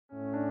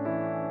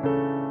Good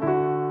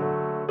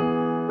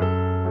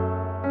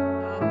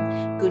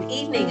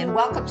evening and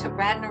welcome to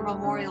Radnor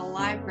Memorial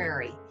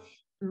Library.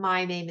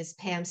 My name is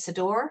Pam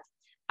Sador.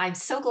 I'm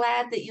so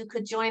glad that you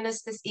could join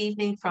us this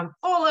evening from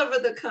all over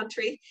the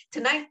country.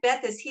 Tonight,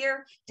 Beth is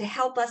here to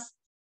help us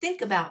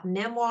think about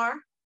memoir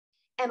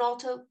and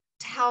also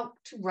how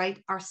to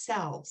write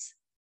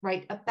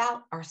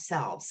about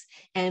ourselves.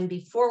 And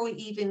before we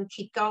even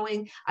keep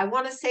going, I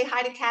want to say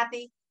hi to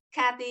Kathy.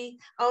 Kathy,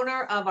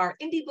 owner of our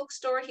indie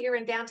bookstore here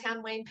in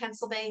downtown Wayne,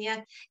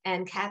 Pennsylvania.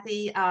 And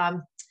Kathy,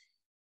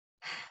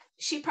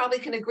 she probably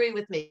can agree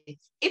with me.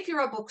 If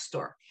you're a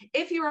bookstore,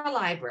 if you're a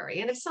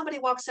library, and if somebody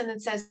walks in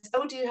and says,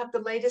 oh, do you have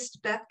the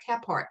latest Beth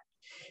Kephart?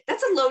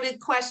 That's a loaded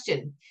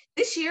question.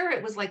 This year,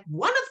 it was like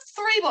 1 of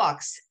 3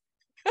 books.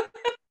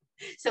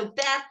 So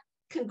Beth,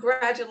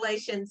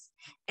 congratulations.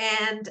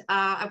 And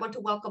I want to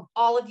welcome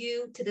all of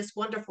you to this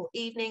wonderful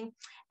evening.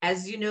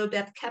 As you know,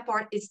 Beth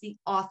Kephart is the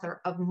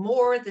author of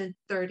more than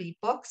 30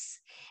 books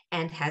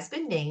and has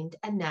been named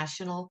a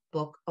National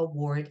Book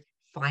Award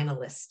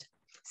finalist.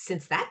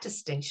 Since that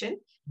distinction,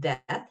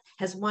 Beth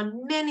has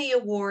won many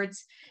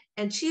awards,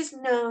 and she is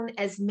known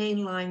as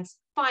Mainline's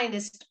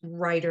finest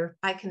writer.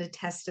 I can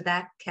attest to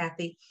that,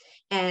 Kathy,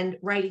 and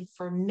writing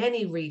for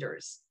many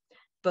readers,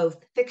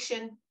 both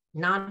fiction,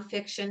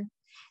 nonfiction,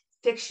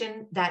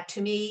 fiction that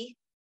to me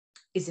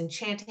is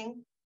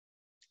enchanting,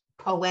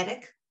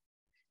 poetic,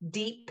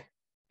 deep,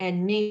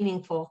 and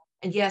meaningful.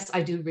 And yes,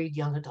 I do read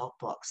young adult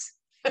books.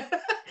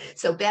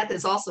 So Beth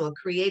is also a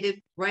creative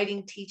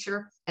writing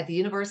teacher at the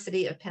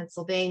University of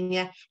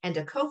Pennsylvania and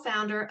a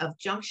co-founder of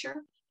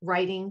Juncture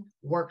Writing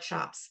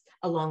Workshops,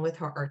 along with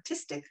her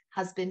artistic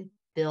husband,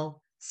 Bill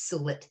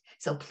Sulit.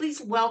 So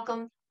please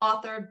welcome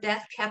author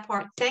Beth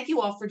Kephart. Thank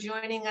you all for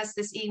joining us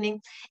this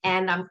evening.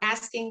 And I'm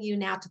asking you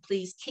now to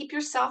please keep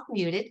yourself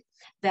muted.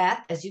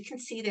 Beth, as you can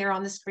see there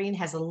on the screen,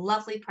 has a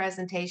lovely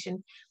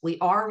presentation. We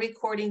are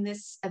recording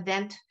this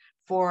event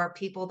for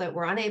people that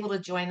were unable to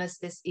join us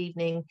this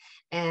evening,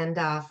 and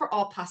for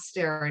all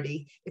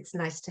posterity. It's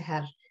nice to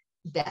have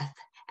Beth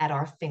at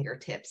our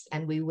fingertips,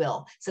 and we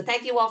will. So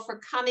thank you all for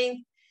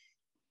coming.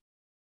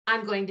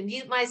 I'm going to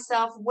mute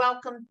myself.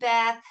 Welcome,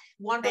 Beth.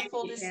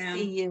 Wonderful to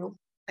see you.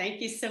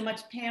 Thank you so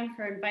much, Pam,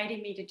 for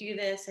inviting me to do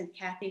this, and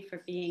Kathy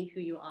for being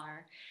who you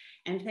are.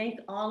 And thank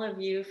all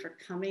of you for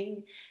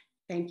coming.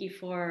 Thank you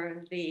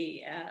for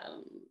the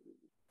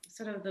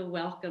sort of the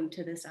welcome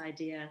to this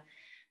idea.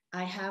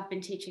 I have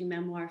been teaching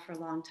memoir for a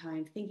long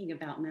time, thinking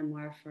about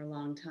memoir for a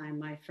long time.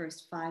 My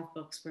first 5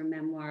 books were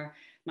memoir.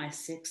 My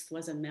 6th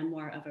was a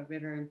memoir of a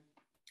river.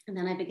 And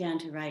then I began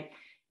to write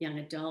young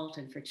adult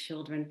and for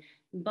children,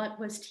 but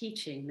was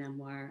teaching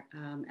memoir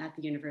at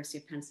the University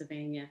of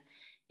Pennsylvania.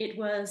 It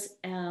was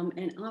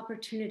an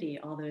opportunity,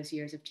 all those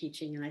years of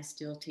teaching, and I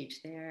still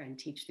teach there and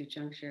teach through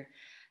Juncture,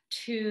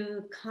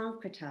 to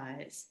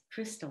concretize,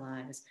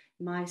 crystallize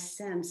my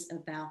sense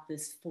about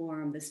this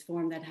form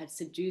that had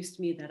seduced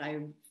me, that I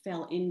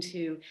fell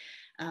into,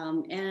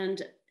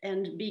 and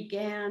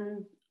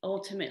began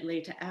ultimately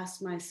to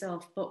ask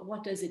myself, but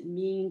what does it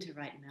mean to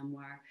write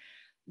memoir?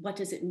 What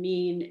does it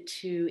mean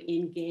to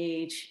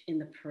engage in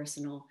the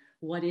personal?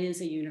 What is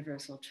a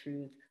universal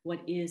truth? What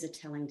is a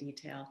telling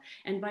detail?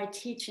 And by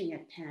teaching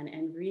at Penn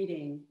and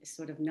reading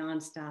sort of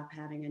nonstop,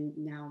 having a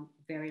now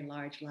very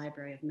large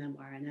library of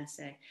memoir and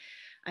essay,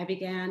 I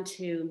began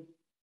to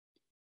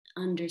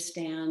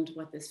understand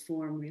what this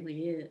form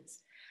really is.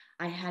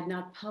 I had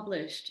not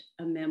published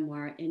a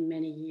memoir in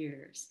many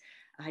years.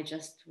 I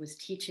just was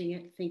teaching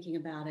it, thinking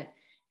about it.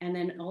 And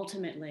then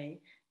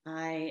ultimately,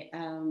 I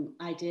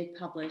did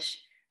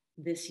publish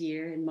this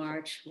year in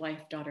March,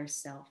 Wife, Daughter,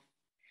 Self.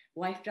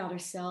 Wife, Daughter,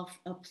 Self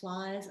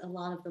applies a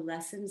lot of the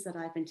lessons that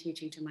I've been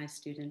teaching to my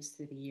students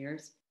through the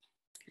years.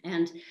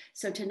 And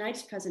so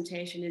tonight's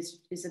presentation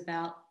is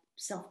about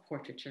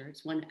self-portraiture.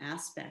 It's one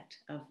aspect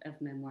of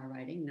memoir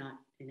writing, not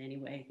in any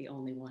way the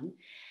only one.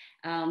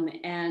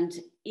 And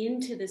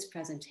into this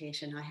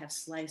presentation, I have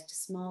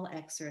sliced small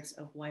excerpts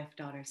of Wife,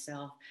 Daughter,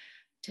 Self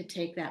to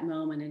take that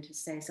moment and to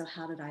say, so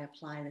how did I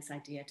apply this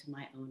idea to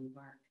my own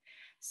work?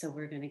 So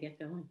we're going to get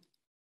going.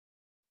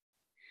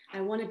 I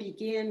want to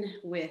begin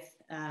with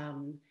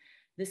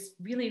this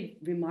really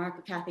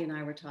remarkable, Kathy and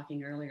I were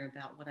talking earlier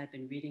about what I've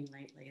been reading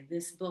lately.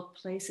 This book,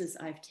 Places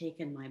I've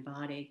Taken My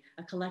Body,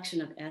 a collection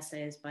of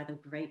essays by the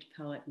great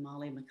poet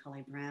Molly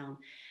McCulley Brown,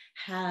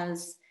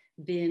 has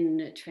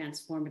been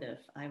transformative.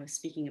 I was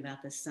speaking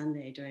about this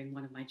Sunday during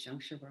one of my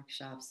Juncture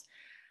workshops.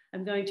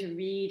 I'm going to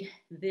read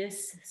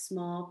this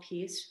small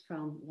piece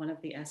from one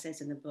of the essays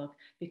in the book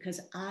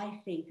because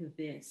I think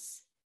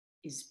this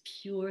is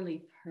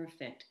purely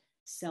perfect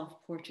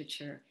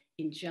self-portraiture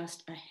in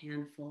just a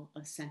handful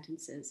of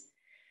sentences.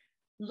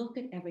 Look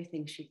at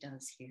everything she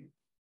does here.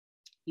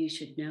 You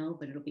should know,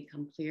 but it'll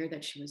become clear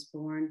that she was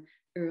born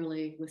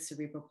early with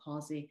cerebral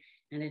palsy,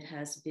 and it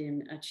has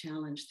been a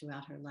challenge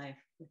throughout her life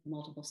with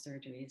multiple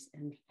surgeries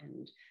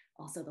and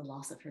also the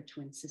loss of her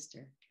twin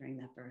sister during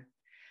that birth.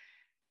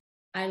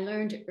 I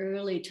learned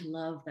early to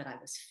love that I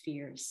was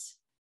fierce.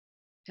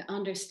 to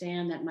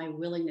understand that my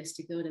willingness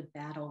to go to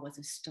battle was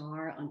a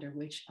star under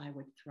which I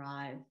would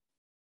thrive.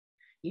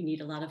 You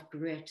need a lot of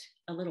grit,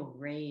 a little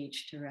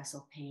rage to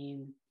wrestle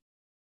pain.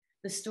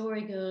 The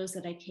story goes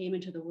that I came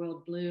into the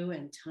world blue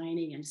and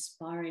tiny and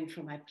sparring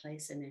for my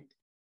place in it.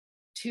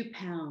 2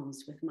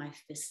 pounds with my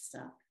fists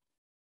up.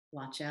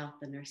 Watch out,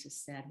 the nurses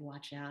said,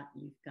 watch out,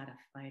 you've got a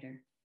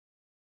fighter.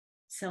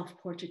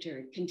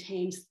 Self-portraiture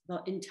contains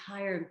the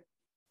entire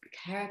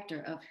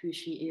character of who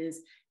she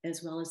is,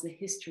 as well as the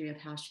history of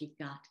how she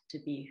got to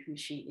be who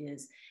she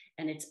is.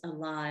 And it's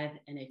alive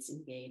and it's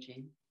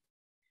engaging.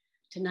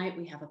 Tonight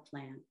we have a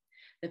plan.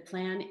 The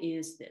plan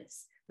is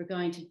this. We're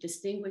going to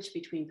distinguish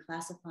between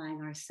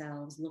classifying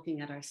ourselves,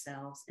 looking at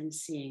ourselves, and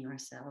seeing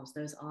ourselves.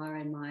 Those are,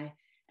 in my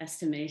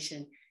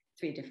estimation,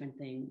 3 different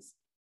things.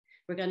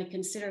 We're going to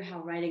consider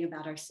how writing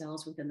about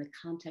ourselves within the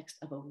context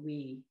of a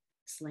we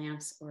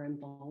slants or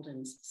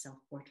emboldens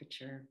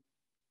self-portraiture.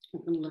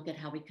 We're going to look at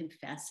how we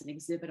confess and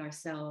exhibit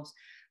ourselves.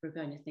 We're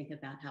going to think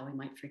about how we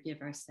might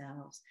forgive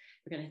ourselves.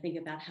 We're going to think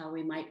about how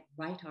we might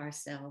write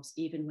ourselves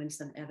even when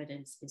some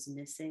evidence is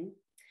missing.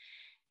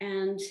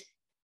 And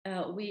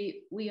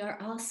we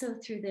are also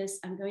through this,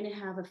 I'm going to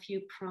have a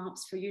few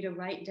prompts for you to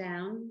write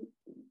down,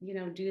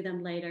 do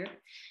them later,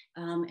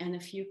 and a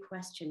few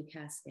question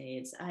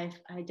cascades.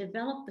 I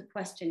developed the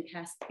question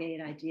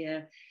cascade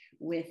idea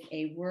with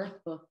a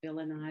workbook Bill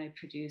and I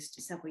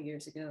produced several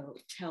years ago,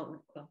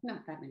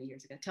 not that many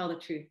years ago, Tell the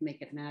Truth,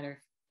 Make It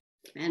Matter.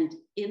 And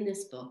in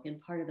this book, in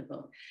part of the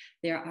book,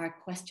 there are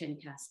question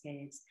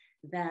cascades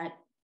that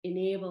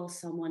enable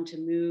someone to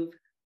move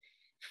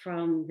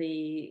from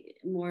the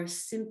more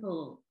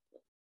simple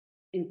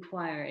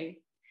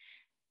inquiry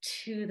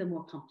to the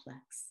more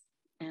complex.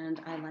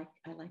 And I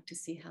like to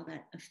see how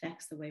that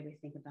affects the way we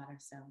think about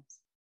ourselves.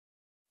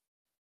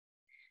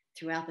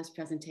 Throughout this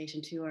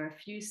presentation too are a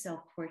few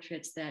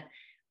self-portraits that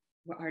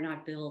are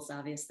not Bill's,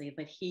 obviously,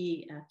 but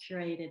he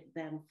curated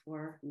them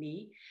for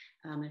me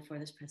and for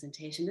this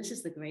presentation. This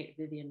is the great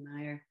Vivian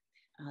Maier.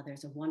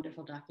 There's a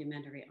wonderful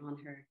documentary on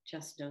her.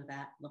 Just know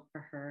that, look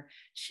for her.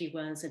 She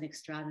was an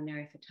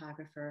extraordinary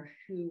photographer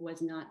who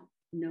was not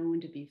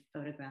known to be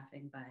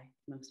photographing by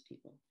most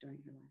people during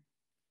her life.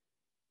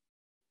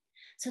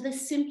 So the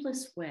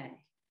simplest way,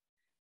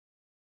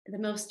 the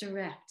most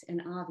direct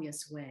and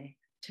obvious way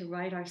to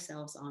write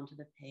ourselves onto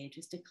the page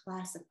is to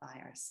classify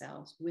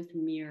ourselves with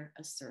mere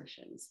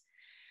assertions.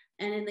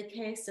 And in the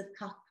case of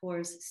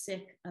Kakpour's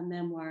Sick, a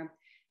memoir,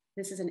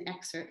 this is an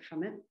excerpt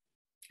from it,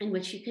 in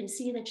which you can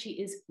see that she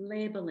is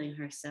labeling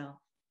herself.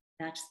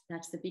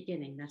 That's the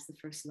beginning, that's the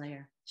first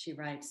layer. She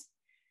writes,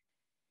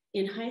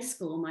 in high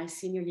school, my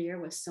senior year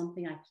was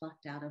something I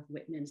plucked out of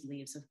Whitman's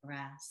Leaves of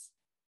Grass.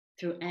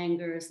 Through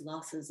angers,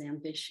 losses,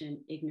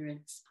 ambition,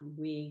 ignorance,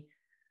 ennui,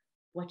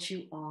 what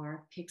you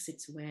are picks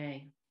its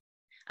way.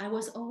 I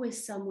was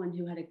always someone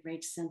who had a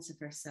great sense of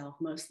herself,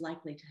 most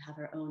likely to have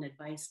her own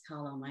advice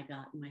column I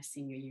got in my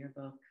senior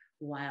yearbook,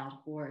 Wild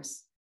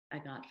Horse, I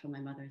got from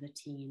my mother, the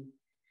teen.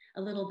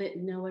 A little bit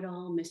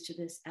know-it-all,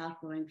 mischievous,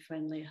 outgoing,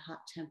 friendly,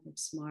 hot-tempered,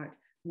 smart,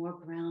 more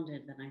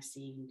grounded than I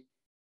seemed.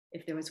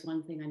 If there was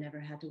one thing I never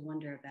had to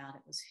wonder about,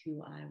 it was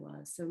who I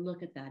was. So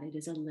look at that, it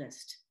is a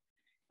list.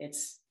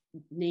 It's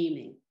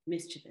naming,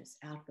 mischievous,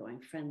 outgoing,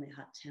 friendly,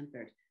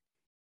 hot-tempered.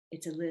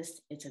 It's a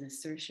list, it's an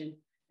assertion.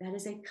 That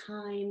is a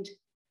kind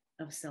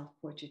of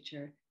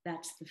self-portraiture.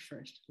 That's the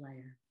first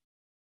layer.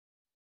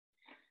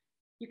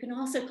 You can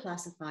also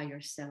classify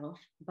yourself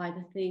by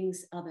the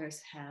things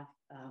others have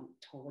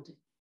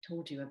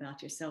told you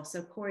about yourself.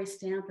 So Corey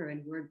Stamper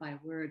in Word by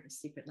Word, The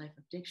Secret Life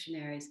of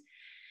Dictionaries,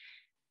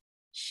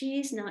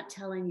 she's not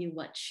telling you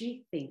what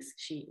she thinks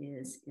she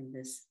is in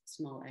this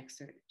small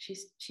excerpt.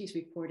 She's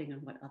reporting on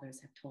what others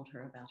have told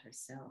her about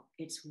herself.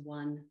 It's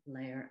one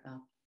layer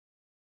up.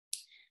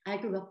 I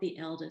grew up the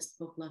eldest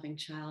book-loving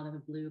child of a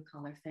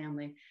blue-collar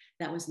family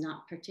that was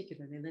not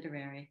particularly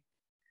literary.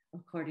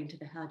 According to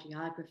the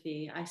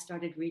hagiography, I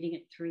started reading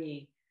at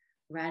 3,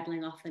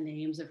 rattling off the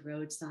names of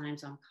road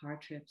signs on car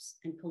trips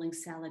and pulling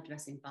salad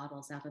dressing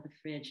bottles out of the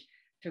fridge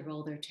to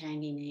roll their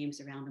tangy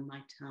names around on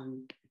my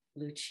tongue.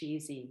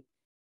 Lucchese,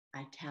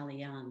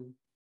 Italian,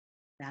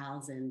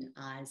 Thousand,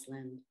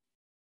 Iceland.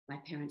 My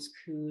parents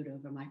cooed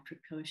over my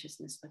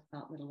precociousness, but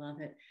thought little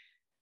of it.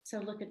 So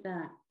look at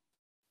that.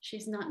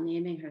 She's not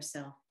naming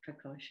herself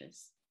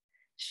precocious.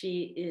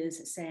 She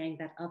is saying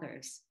that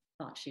others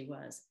thought she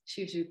was.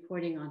 She's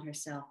reporting on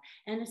herself.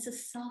 And it's a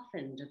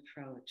softened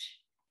approach.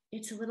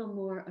 It's a little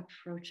more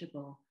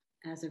approachable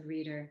as a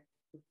reader,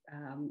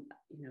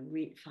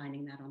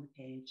 finding that on the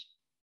page.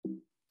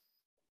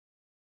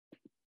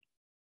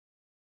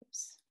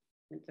 Oops,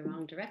 went the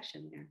wrong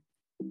direction there.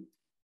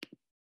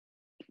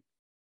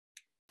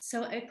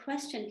 So a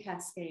question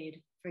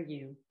cascade for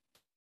you.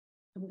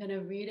 I'm going to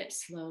read it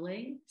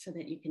slowly so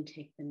that you can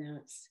take the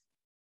notes.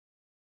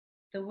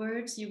 The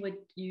words you would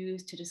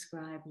use to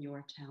describe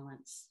your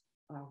talents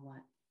are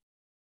what?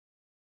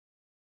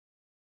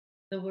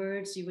 The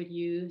words you would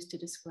use to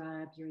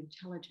describe your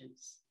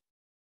intelligence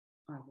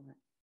are what?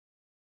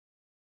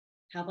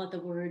 How about the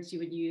words you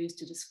would use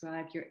to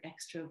describe your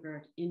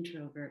extrovert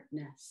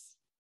introvertness?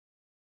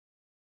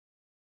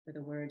 Or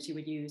the words you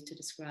would use to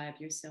describe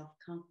your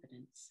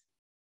self-confidence?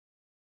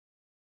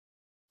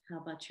 How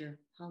about your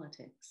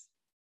politics?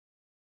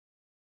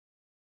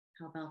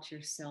 How about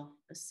your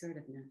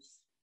self-assertiveness?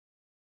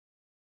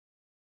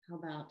 How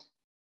about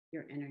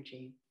your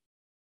energy?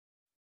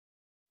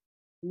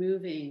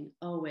 Moving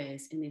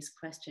always in these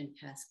question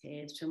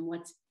cascades from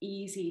what's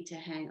easy to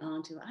hang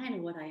on to. I know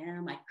what I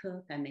am. I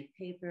cook, I make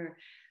paper.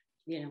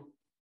 I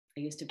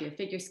used to be a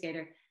figure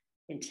skater.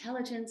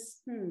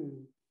 Intelligence,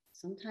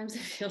 sometimes I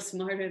feel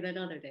smarter than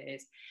other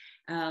days.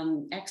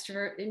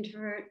 Extrovert,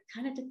 introvert,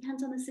 kind of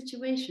depends on the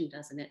situation,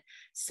 doesn't it?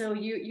 So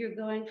you're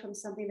going from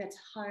something that's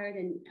hard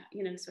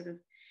and, sort of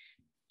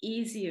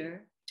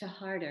easier to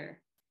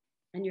harder.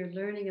 And you're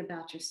learning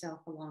about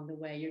yourself along the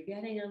way. You're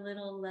getting a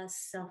little less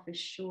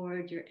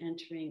self-assured. You're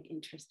entering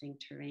interesting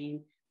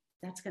terrain.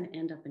 That's going to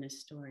end up in a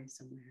story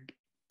somewhere.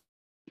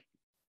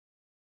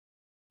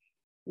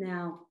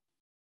 Now,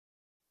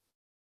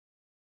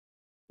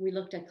 we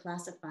looked at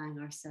classifying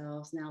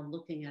ourselves, now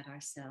looking at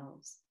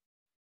ourselves.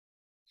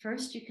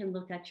 First, you can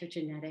look at your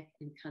genetic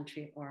and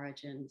country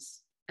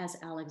origins, as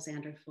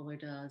Alexandra Fuller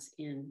does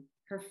in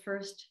her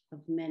first of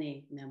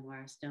many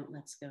memoirs, Don't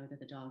Let's Go to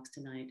the Dogs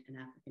Tonight, An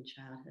African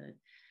Childhood.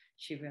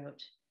 She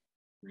wrote,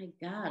 "My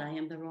God, I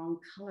am the wrong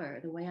color,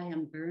 the way I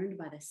am burned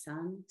by the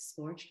sun,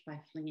 scorched by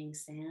flinging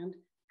sand,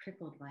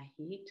 prickled by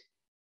heat,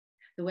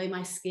 the way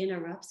my skin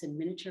erupts in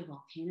miniature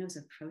volcanoes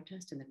of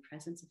protest in the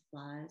presence of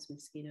flies,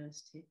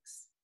 mosquitoes,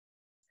 ticks,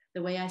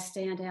 the way I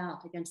stand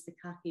out against the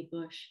khaki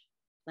bush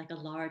like a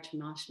large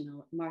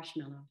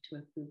marshmallow to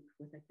a book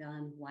with a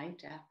gun,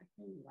 white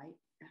African, white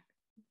African.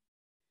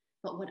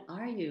 But what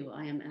are you?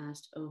 I am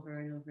asked over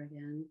and over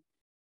again.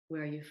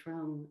 Where are you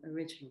from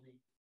originally?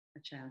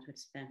 A childhood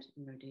spent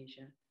in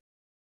Rhodesia."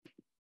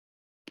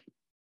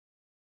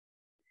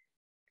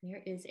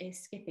 There is a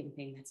skipping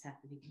thing that's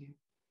happening here.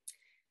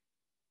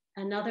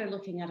 Another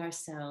looking at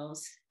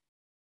ourselves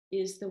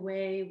is the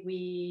way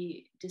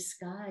we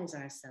disguise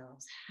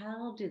ourselves.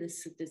 How do the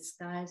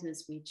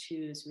disguises we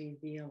choose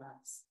reveal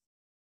us?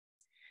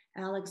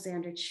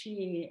 Alexander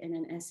Chee, in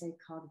an essay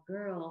called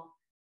Girl,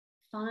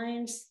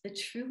 finds the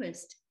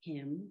truest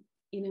him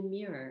in a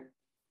mirror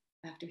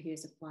after he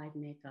has applied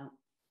makeup.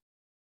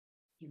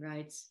 He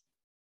writes,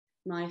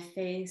 "My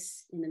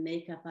face in the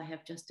makeup I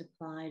have just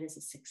applied is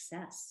a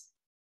success.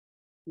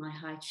 My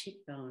high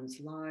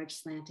cheekbones, large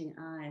slanting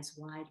eyes,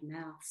 wide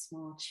mouth,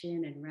 small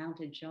chin, and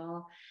rounded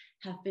jaw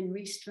have been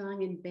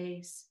restrung in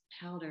base,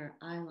 powder,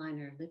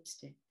 eyeliner,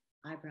 lipstick,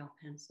 eyebrow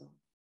pencil.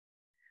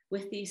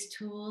 With these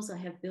tools, I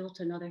have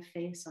built another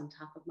face on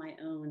top of my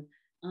own,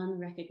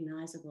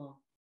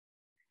 unrecognizable.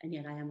 And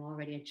yet I am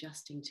already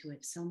adjusting to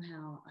it.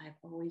 Somehow I have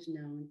always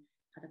known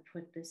how to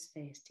put this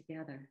face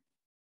together."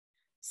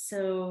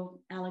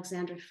 So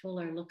Alexandra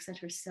Fuller looks at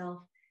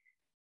herself.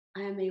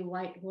 I am a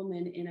white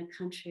woman in a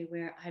country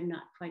where I'm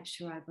not quite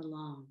sure I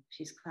belong.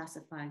 She's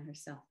classifying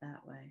herself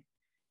that way.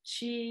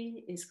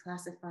 She is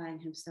classifying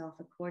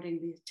himself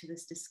according to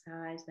this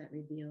disguise that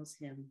reveals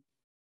him.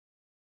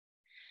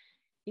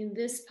 In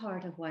this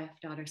part of Wife,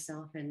 Daughter,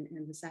 Self,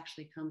 and this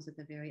actually comes at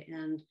the very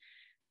end,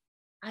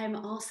 I'm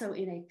also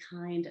in a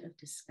kind of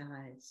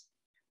disguise.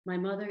 My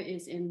mother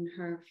is in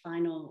her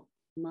final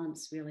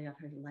months, really, of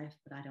her life,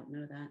 but I don't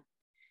know that.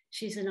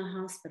 She's in a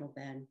hospital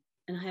bed,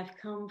 and I have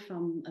come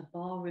from a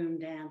ballroom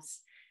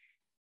dance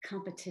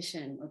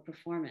competition or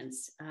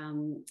performance.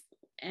 I'm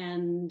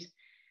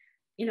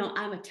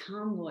a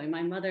tomboy.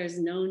 My mother has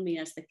known me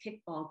as the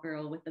kickball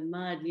girl with the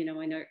mud, in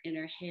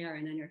her hair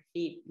and in her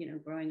feet,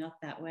 growing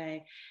up that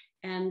way.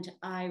 And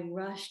I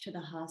rushed to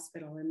the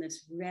hospital in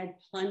this red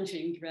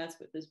plunging dress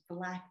with this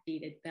black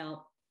beaded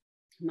belt,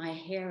 my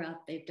hair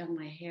up. They've done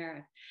my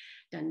hair,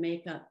 done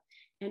makeup.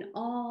 And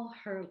all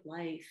her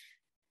life,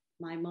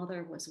 my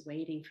mother was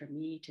waiting for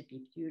me to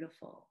be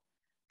beautiful,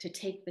 to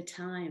take the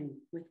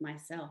time with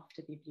myself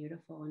to be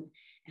beautiful.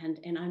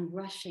 And I'm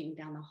rushing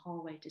down the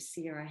hallway to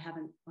see her. I have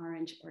an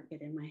orange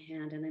orchid in my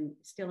hand and I'm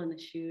still in the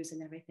shoes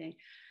and everything.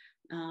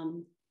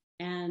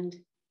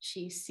 And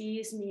she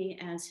sees me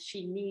as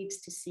she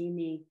needs to see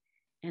me.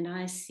 And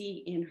I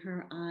see in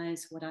her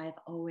eyes what I've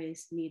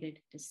always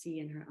needed to see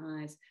in her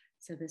eyes.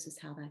 So this is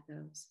how that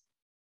goes.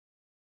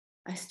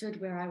 I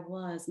stood where I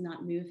was,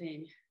 not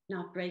moving,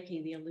 not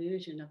breaking the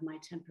illusion of my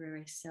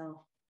temporary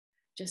self,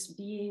 just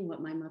being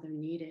what my mother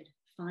needed,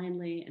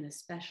 finally and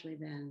especially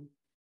then.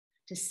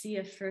 To see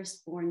a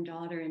firstborn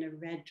daughter in a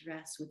red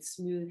dress with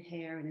smooth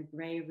hair in a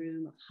gray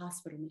room of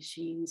hospital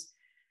machines,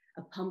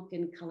 a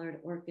pumpkin-colored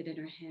orchid in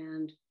her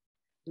hand,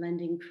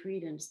 lending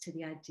credence to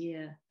the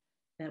idea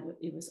that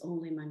it was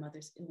only my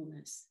mother's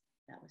illness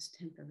that was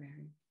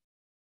temporary.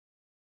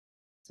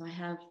 So I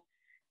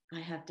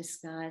have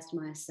disguised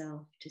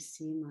myself to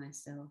see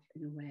myself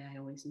in a way I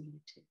always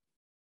needed to.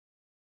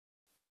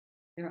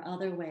 There are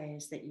other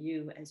ways that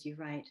you, as you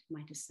write,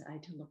 might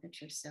decide to look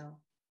at yourself.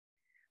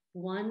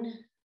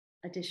 One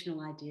additional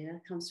idea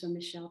comes from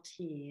Michelle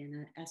T. in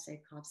an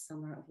essay called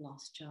Summer of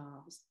Lost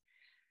Jobs.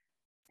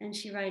 And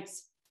she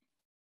writes,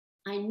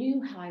 I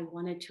knew how I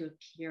wanted to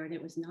appear, and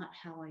it was not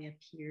how I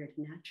appeared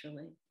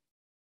naturally.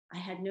 I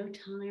had no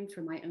time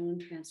for my own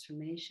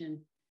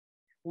transformation,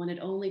 wanted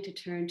only to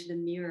turn to the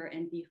mirror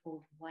and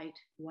behold white,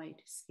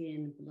 white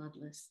skin,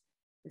 bloodless,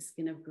 the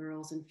skin of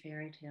girls in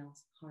fairy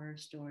tales, horror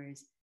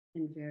stories,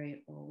 and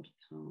very old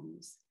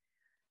poems.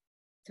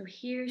 So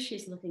here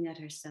she's looking at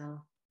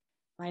herself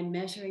by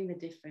measuring the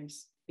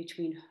difference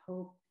between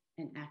hope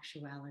and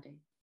actuality.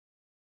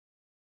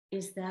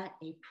 Is that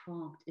a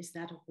prompt? Is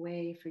that a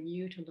way for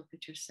you to look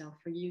at yourself,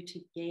 for you to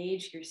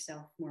gauge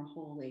yourself more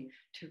wholly,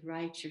 to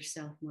write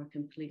yourself more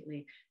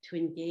completely, to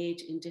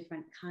engage in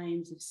different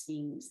kinds of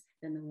scenes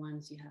than the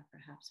ones you have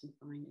perhaps been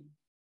finding?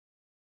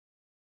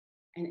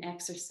 An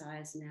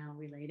exercise now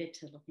related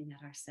to looking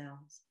at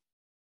ourselves.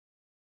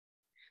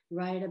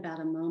 Write about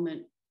a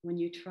moment when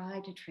you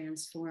tried to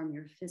transform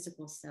your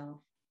physical self,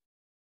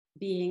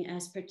 being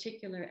as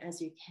particular as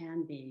you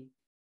can be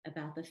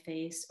about the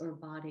face or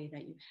body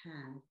that you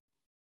had,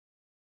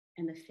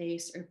 and the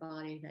face or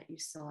body that you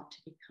sought to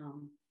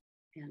become,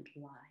 and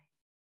why.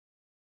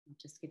 I'll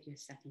just give you a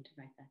second to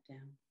write that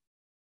down.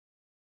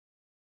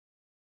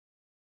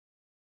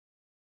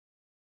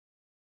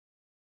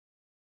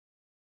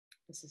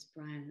 This is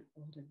Brian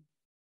Olden.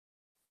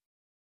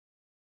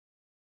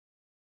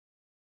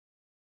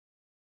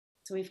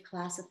 So we've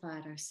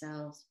classified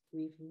ourselves,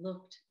 we've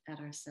looked at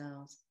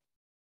ourselves.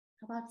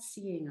 How about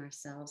seeing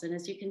ourselves? And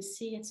as you can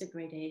see, it's a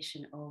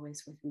gradation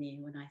always with me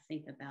when I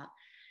think about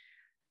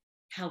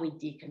how we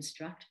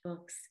deconstruct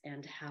books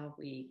and how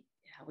we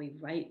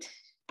write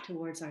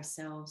towards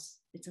ourselves.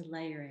 It's a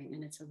layering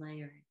and it's a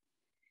layering.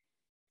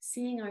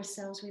 Seeing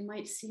ourselves, we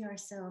might see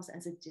ourselves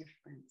as a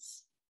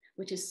difference,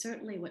 which is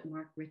certainly what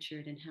Mark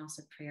Richard in House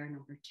of Prayer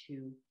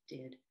 #2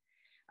 did.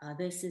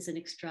 This is an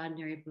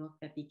extraordinary book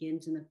that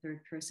begins in the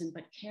third person,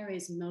 but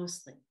carries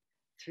mostly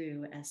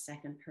through as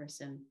second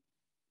person.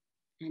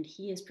 And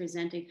he is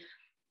presenting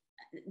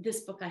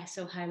this book. I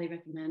so highly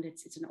recommend.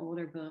 It's an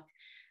older book.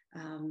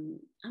 I'm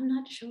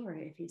not sure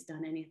if he's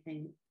done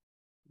anything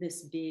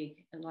this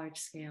big, a large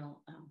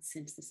scale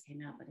since this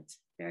came out, but it's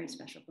a very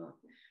special book.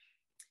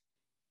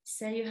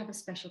 Say you have a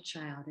special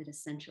child, it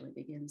essentially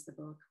begins the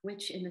book,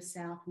 which in the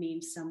South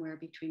means somewhere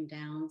between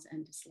Downs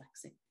and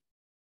dyslexic.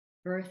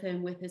 Birth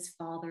him with his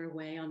father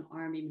away on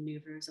army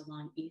maneuvers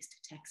along East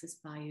Texas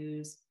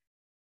bayous.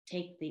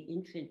 Take the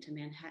infant to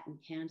Manhattan,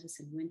 Kansas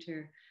in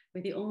winter,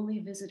 where the only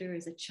visitor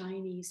is a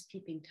Chinese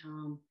peeping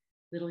Tom,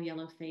 little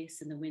yellow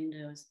face in the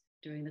windows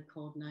during the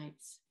cold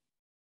nights.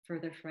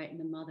 Further frighten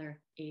the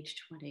mother, age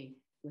 20,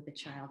 with the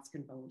child's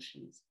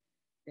convulsions.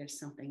 There's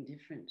something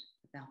different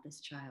about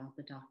this child,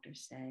 the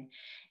doctors say.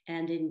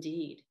 And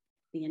indeed,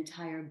 the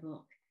entire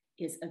book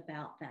is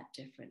about that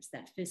difference,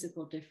 that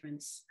physical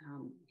difference.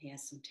 He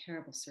has some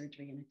terrible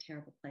surgery in a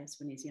terrible place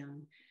when he's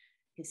young.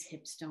 His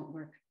hips don't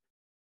work.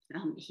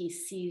 He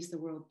sees the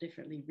world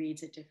differently,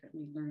 reads it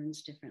differently,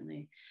 learns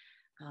differently.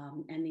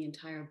 And the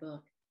entire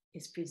book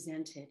is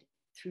presented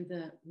through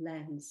the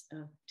lens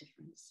of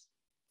difference.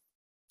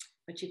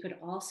 But you could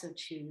also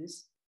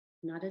choose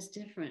not as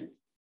different,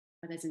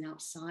 but as an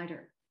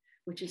outsider,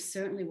 which is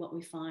certainly what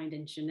we find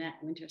in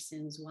Jeanette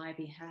Winterson's Why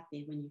Be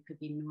Happy When You Could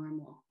Be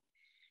Normal.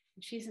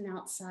 And she's an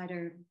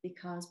outsider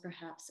because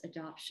perhaps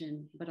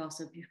adoption, but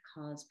also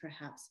because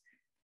perhaps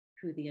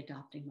who the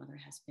adopting mother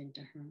has been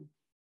to her.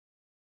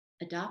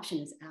 Adoption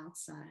is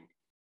outside.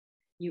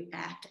 You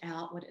act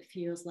out what it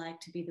feels like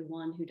to be the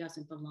one who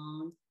doesn't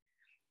belong,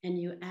 and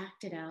you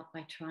act it out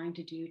by trying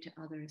to do to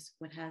others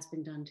what has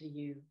been done to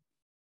you.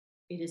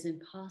 It is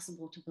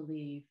impossible to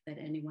believe that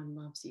anyone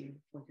loves you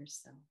for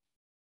yourself.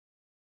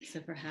 So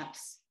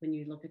perhaps when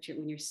you look at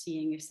when you're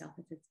seeing yourself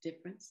as its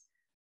difference,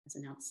 as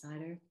an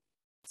outsider,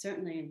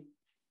 certainly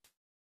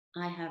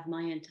I have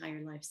my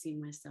entire life seen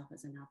myself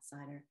as an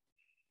outsider.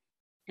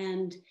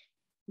 And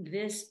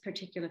this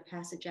particular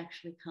passage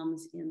actually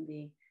comes in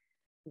the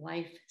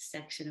Wyeth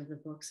section of the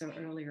book, so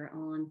earlier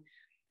on.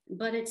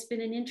 But it's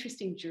been an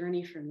interesting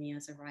journey for me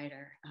as a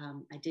writer.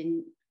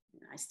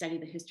 I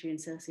studied the history and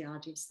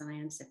sociology of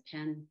science at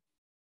Penn.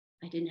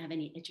 I didn't have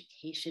any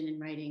education in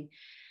writing,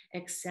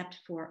 except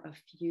for a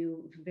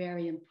few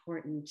very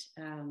important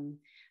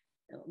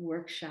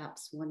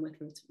workshops, one with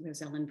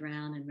Rosellen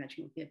Brown and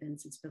Reginald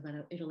Gibbons in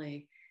Spoleto,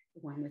 Italy,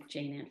 one with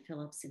Jane Ann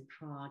Phillips in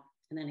Prague,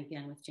 and then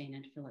again with Jane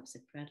Ann Phillips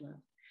at Predlow.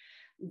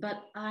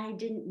 But I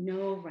didn't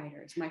know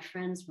writers. My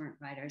friends weren't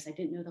writers. I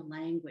didn't know the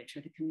language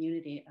or the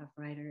community of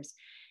writers.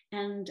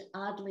 And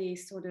oddly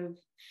sort of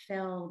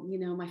fell,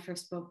 my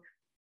first book,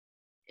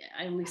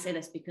 I only say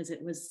this because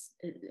it was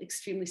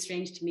extremely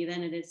strange to me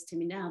then, it is to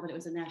me now, but it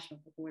was a National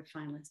Book Award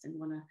finalist and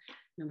won a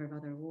number of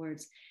other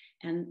awards.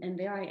 And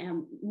there I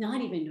am,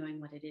 not even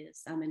knowing what it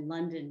is. I'm in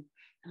London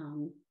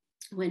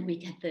when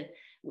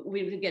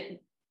we would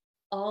get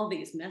all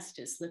these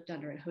messages slipped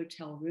under a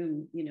hotel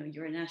room,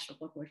 you're a National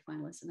Book Award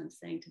finalist. And I'm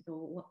saying to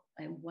Bill,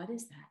 what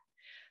is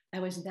that? I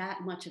was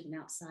that much of an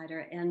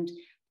outsider. And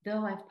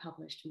though I've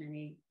published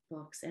many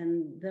books,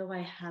 and though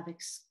I have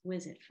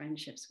exquisite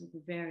friendships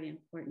with very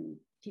important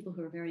people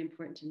who are very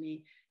important to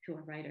me, who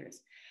are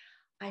writers,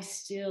 I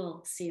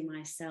still see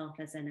myself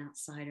as an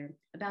outsider.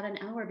 About an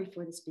hour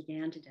before this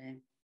began today,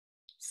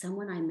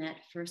 someone I met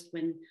first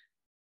when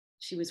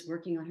she was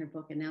working on her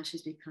book, and now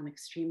she's become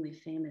extremely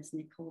famous,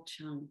 Nicole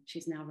Chung.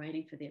 She's now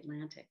writing for The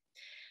Atlantic.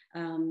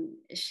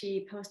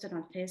 She posted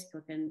on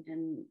Facebook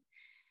and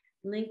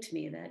linked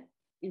me that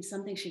in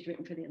something she'd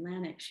written for The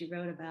Atlantic, she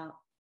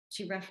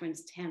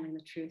referenced Handling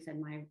the Truth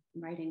and my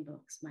writing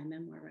books, my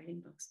memoir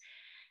writing books.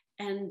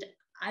 And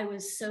I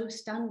was so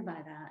stunned by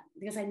that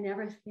because I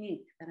never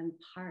think that I'm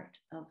part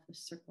of the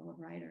circle of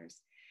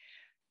writers.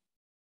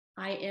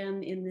 I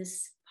am in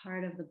this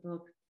part of the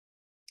book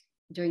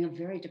during a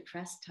very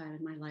depressed time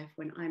in my life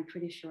when I'm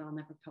pretty sure I'll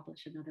never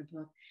publish another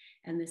book.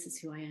 And this is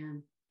who I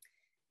am.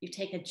 You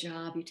take a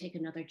job, you take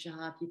another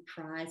job, you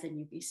prize and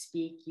you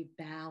bespeak, you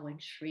bow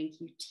and shrink,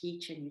 you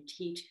teach and you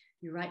teach,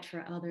 you write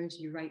for others,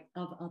 you write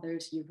of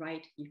others, you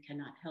write, you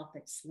cannot help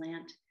it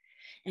slant.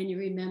 And you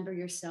remember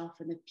yourself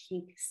in the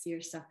pink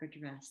seersucker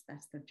dress.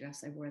 That's the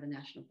dress I wore the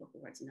National Book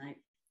Awards night.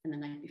 And the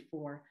night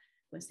before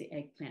was the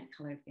eggplant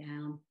colored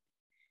gown.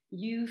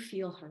 You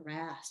feel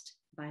harassed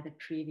by the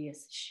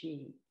previous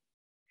she.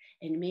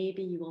 And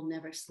maybe you will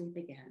never sleep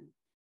again.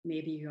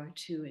 Maybe you are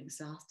too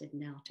exhausted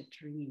now to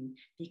dream,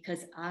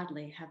 because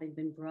oddly, having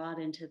been brought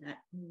into that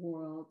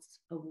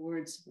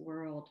awards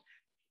world,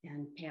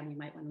 and Pam, you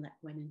might want to let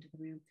Gwen into the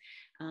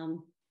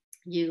room,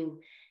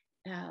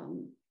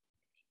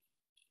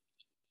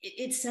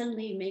 it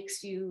suddenly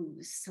makes you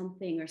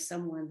something or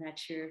someone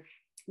that you're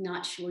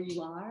not sure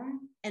you are.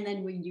 And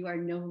then when you are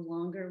no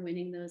longer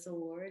winning those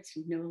awards,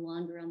 you're no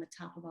longer on the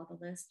top of all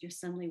the list, you're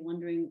suddenly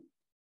wondering,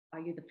 are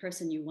you the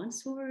person you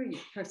once were? You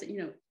the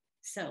person,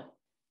 so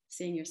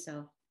seeing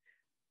yourself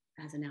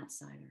as an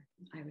outsider,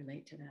 I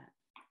relate to that.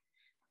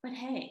 But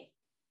hey,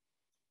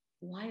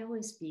 why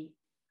always be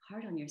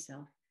hard on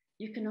yourself?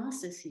 You can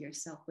also see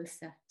yourself with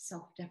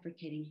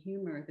self-deprecating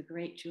humor, the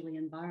great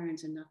Julian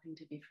Barnes, and Nothing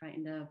to Be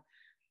Frightened of.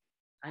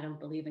 I don't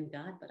believe in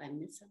God, but I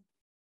miss him.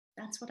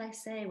 That's what I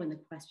say when the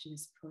question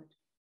is put.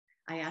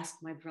 I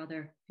asked my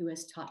brother, who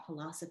has taught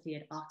philosophy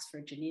at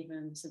Oxford, Geneva,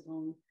 and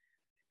Sorbonne,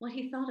 what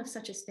he thought of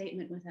such a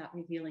statement without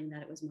revealing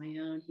that it was my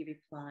own. He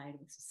replied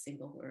with a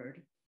single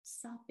word,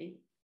 soppy.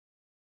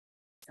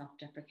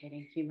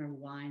 Self-deprecating humor,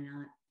 why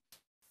not?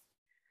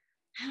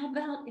 How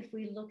about if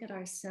we look at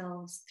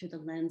ourselves through the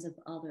lens of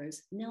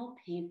others? Nell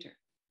Painter,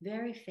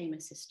 very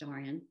famous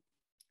historian,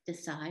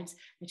 decides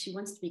that she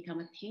wants to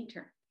become a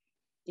painter.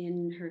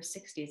 In her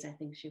 60s, I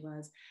think she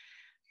was.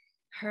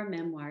 Her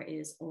memoir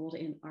is Old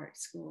in Art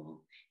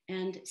School.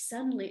 And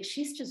suddenly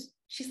she's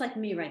like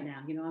me right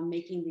now. I'm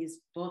making these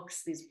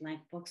books, these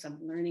blank books. I'm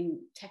learning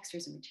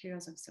textures and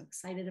materials. I'm so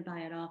excited about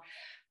it all.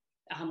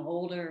 I'm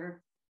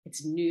older,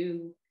 it's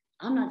new.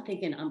 I'm not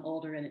thinking I'm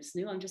older and it's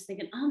new. I'm just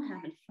thinking I'm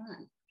having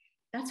fun.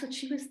 That's what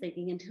she was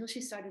thinking until she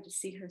started to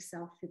see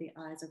herself through the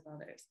eyes of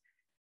others.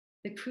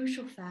 The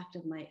crucial fact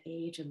of my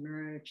age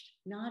emerged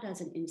not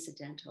as an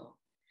incidental,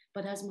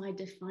 but as my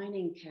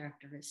defining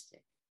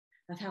characteristic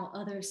of how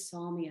others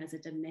saw me as a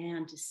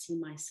demand to see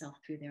myself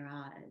through their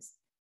eyes.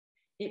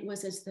 It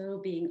was as though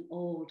being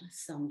old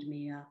summed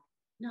me up,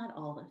 not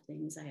all the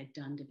things I had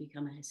done to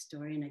become a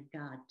historian, a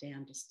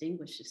goddamn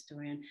distinguished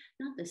historian,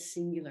 not the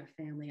singular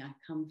family I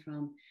come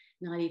from,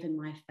 not even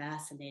my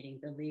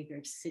fascinating,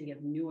 beleaguered city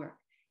of Newark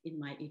in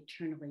my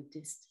eternally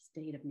distant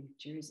state of New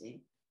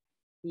Jersey.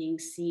 Being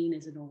seen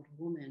as an old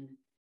woman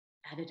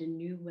added a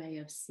new way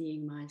of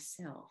seeing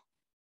myself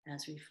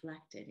as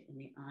reflected in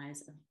the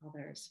eyes of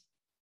others.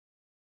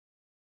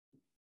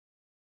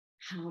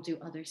 How do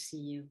others see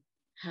you?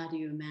 How do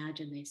you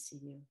imagine they see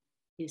you?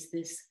 Is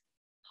this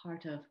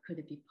could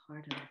it be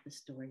part of the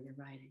story you're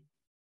writing?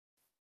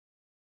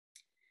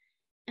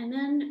 And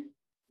then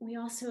we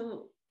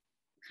also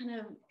kind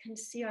of can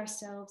see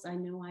ourselves, I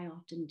know I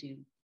often do,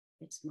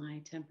 it's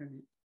my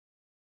temperament,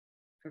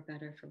 for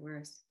better, for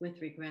worse,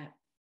 with regret.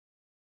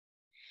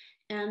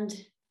 And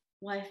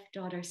wife,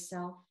 daughter,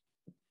 self,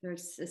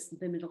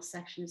 the middle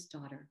section is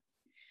daughter.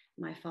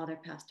 My father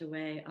passed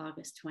away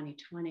August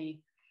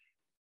 2020.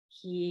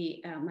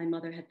 My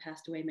mother had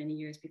passed away many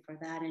years before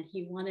that, and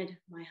he wanted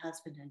my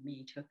husband and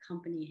me to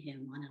accompany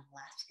him on an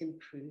Alaskan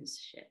cruise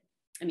ship.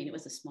 I mean, it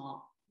was a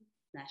small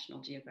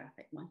National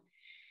Geographic one.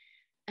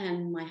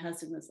 And my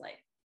husband was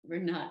like, we're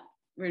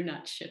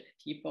not ship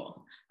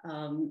people.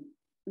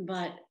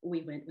 But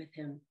we went with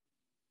him.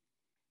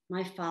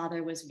 My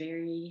father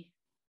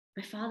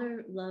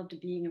loved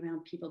being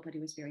around people, but he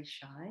was very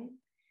shy.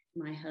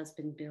 My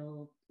husband,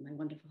 Bill, my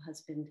wonderful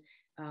husband,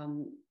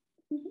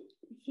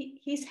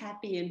 he's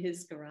happy in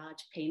his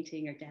garage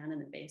painting or down in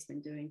the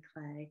basement doing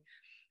clay.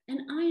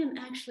 And I am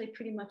actually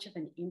pretty much of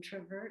an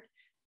introvert,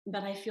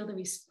 but I feel the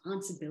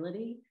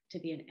responsibility to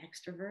be an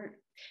extrovert.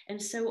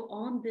 And so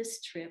on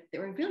this trip,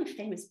 there were really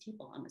famous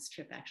people on this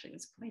trip, actually. It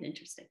was quite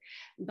interesting.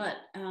 But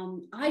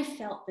I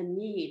felt the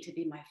need to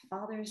be my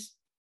father's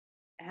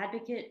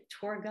advocate,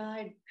 tour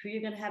guide, who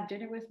you're going to have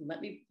dinner with.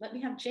 Let me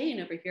have Jane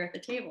over here at the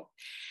table.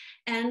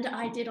 And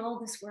I did all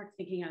this work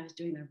thinking I was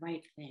doing the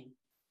right thing.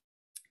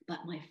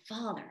 But my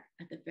father,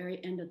 at the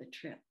very end of the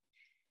trip,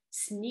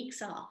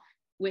 sneaks off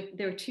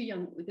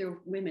there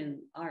were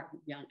women, are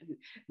young,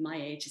 my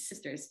age,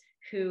 sisters,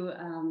 who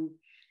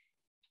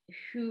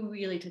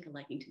really took a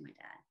liking to my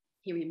dad.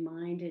 He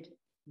reminded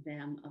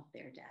them of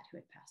their dad who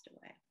had passed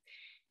away.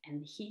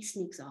 And he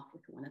sneaks off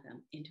with one of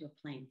them into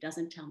a plane,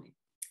 doesn't tell me.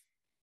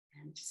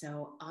 And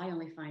so I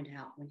only find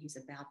out when he's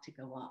about to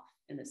go off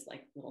in this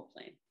like little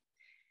plane.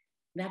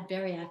 That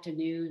very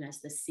afternoon,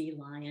 as the Sea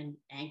Lion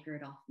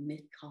anchored off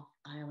Midcoff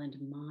Island,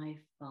 my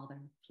father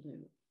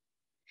flew.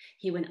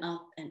 He went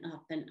up and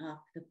up and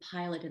up, the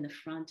pilot in the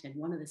front and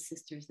one of the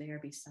sisters there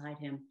beside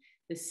him,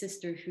 the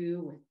sister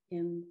who, with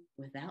him,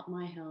 without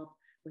my help,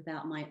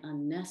 without my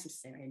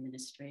unnecessary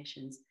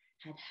administrations,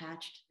 had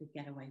hatched the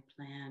getaway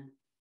plan.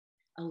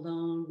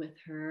 Alone with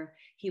her,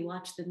 he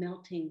watched the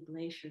melting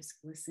glaciers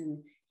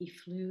glisten. He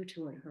flew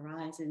toward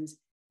horizons.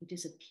 He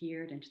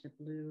disappeared into the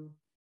blue.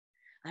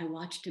 I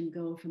watched him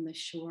go from the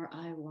shore.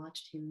 I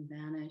watched him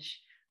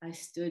vanish. I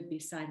stood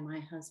beside my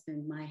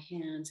husband, my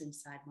hands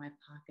inside my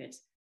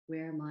pockets,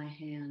 where my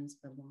hands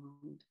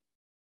belonged.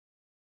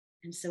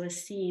 And so a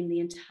scene, the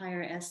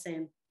entire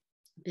essay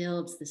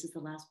builds, this is the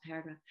last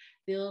paragraph,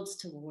 builds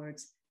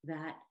towards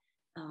that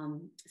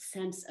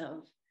sense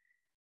of,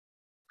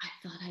 I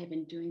thought I had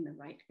been doing the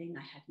right thing.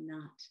 I had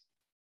not.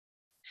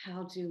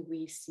 How do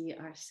we see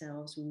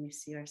ourselves when we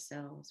see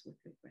ourselves with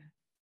regret?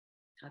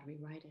 How do we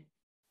write it?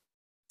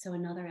 So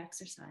another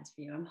exercise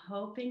for you. I'm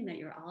hoping that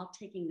you're all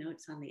taking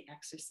notes on the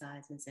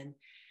exercises and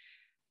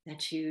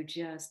that you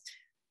just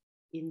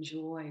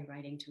enjoy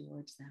writing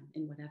towards them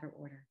in whatever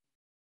order.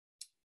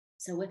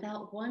 So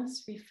without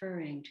once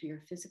referring to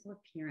your physical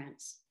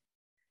appearance,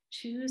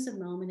 choose a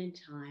moment in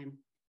time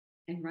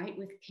and write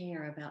with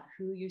care about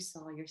who you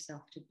saw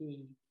yourself to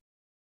be.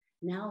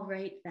 Now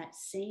write that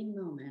same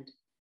moment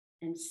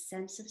and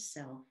sense of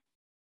self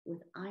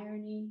with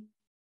irony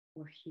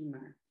or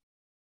humor.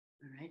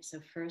 All right, so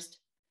first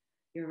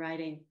you're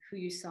writing who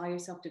you saw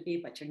yourself to be,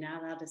 but you're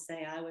now allowed to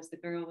say, I was the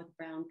girl with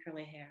brown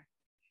curly hair.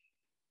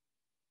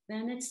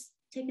 Then it's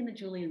taking the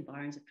Julian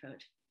Barnes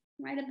approach.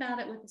 Write about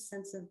it with a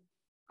sense of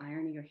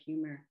irony or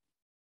humor.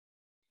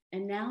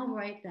 And now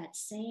write that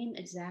same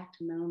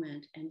exact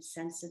moment and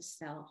sense of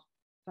self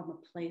from a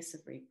place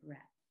of regret.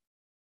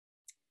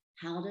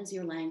 How does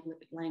your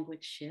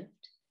language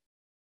shift?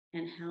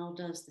 And how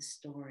does the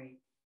story?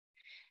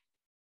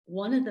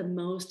 One of the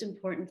most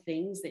important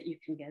things that you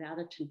can get out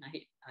of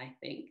tonight, I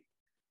think,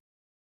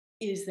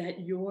 is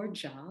that your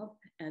job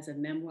as a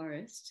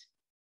memoirist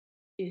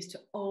is to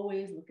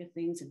always look at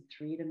things in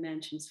 3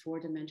 dimensions, 4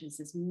 dimensions,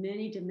 as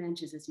many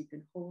dimensions as you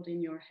can hold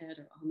in your head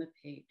or on the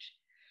page.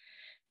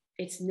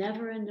 It's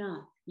never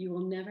enough. You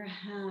will never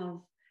have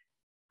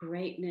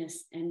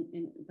greatness, and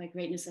by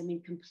greatness, I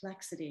mean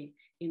complexity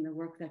in the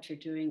work that you're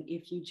doing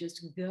if you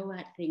just go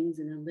at things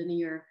in a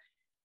linear,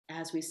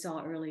 as we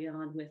saw early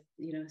on with,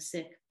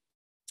 sick,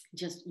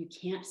 just you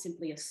can't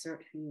simply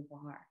assert who you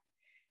are.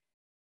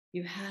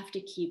 You have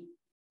to keep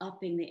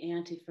upping the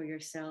ante for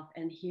yourself.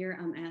 And here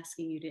I'm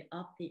asking you to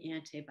up the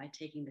ante by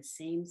taking the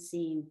same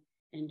scene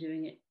and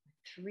doing it with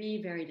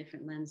 3 very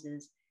different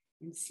lenses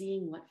and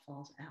seeing what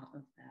falls out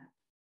of that.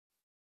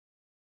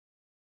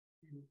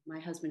 And my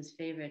husband's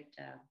favorite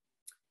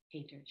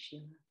painter,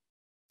 Sheila,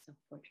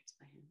 self-portraits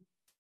by him.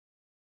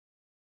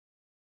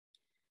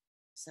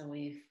 So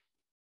we've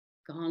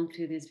gone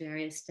through these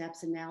various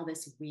steps, and now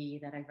this we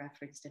that I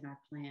referenced in our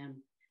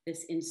plan,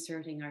 this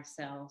inserting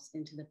ourselves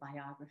into the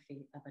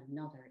biography of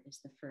another is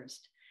the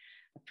first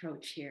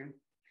approach here.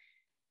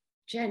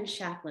 Jen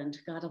Shapland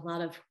got a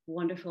lot of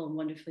wonderful and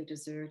wonderfully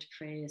deserved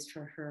praise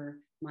for her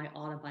My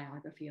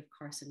Autobiography of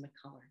Carson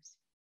McCullers.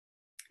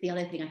 The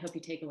other thing I hope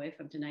you take away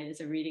from tonight is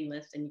a reading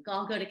list, and you can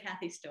all go to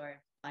Kathy's store,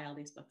 buy all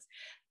these books,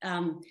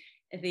 or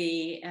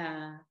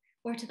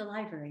to the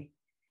library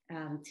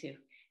too.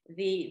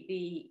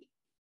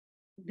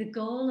 The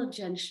goal of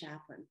Jen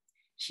Shapland,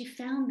 she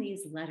found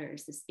these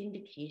letters, this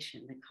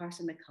indication that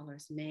Carson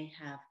McCullers may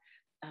have,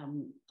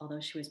 although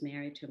she was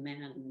married to a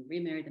man and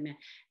remarried the man,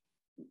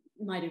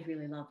 might have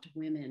really loved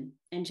women.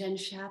 And Jen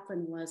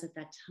Shapland was at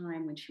that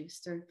time, when she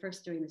was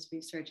first doing this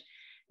research,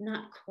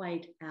 not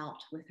quite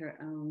out with her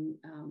own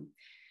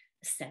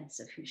sense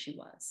of who she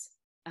was.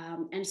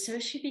 And so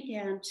she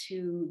began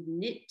to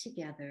knit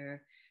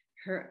together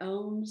her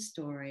own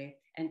story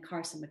and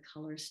Carson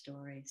McCullers'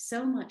 story,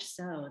 so much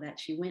so that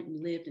she went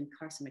and lived in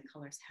Carson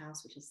McCullers'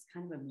 house, which is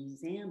kind of a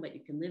museum, but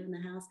you can live in the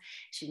house.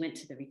 She went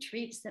to the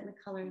retreats that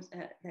McCullers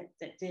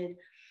that did.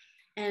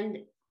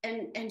 And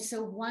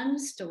so one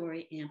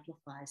story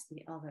amplifies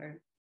the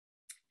other.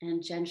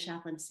 And Jen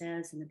Shapland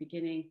says in the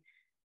beginning,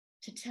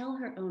 to tell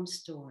her own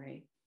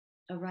story,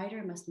 a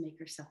writer must make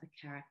herself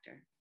a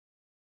character.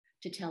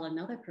 To tell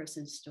another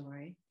person's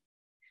story,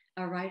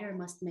 a writer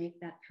must make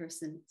that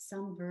person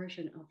some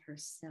version of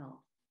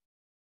herself,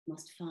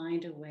 must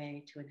find a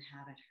way to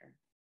inhabit her.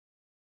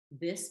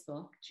 This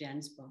book,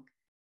 Jen's book,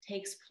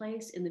 takes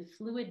place in the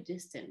fluid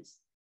distance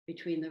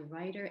between the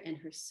writer and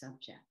her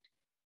subject,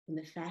 in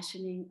the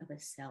fashioning of a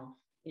self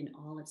in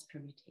all its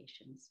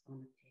permutations on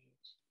the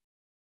page.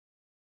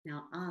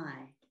 Now,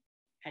 I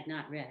had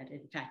not read,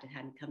 in fact, it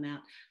hadn't come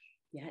out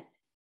yet,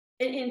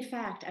 In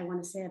fact, I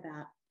want to say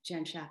about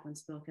Jen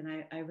Shacklon's book,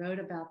 and I wrote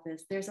about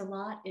this. There's a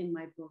lot in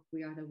my book,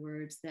 We Are the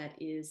Words, that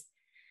is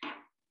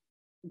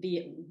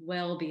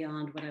well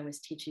beyond what I was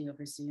teaching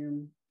over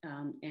Zoom.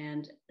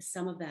 And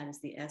some of that is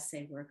the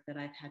essay work that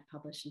I've had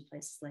published in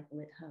places like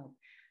Lit Hub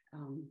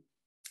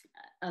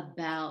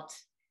about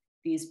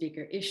these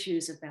bigger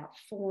issues about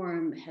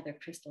form, Heather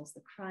Crystal's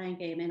The Crying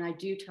Game. And I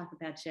do talk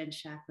about Jen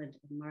Shacklin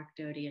and Mark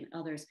Doty and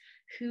others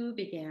who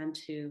began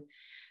to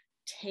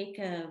take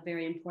a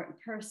very important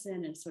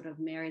person and sort of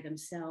marry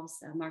themselves.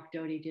 Mark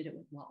Doty did it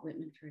with Walt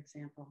Whitman, for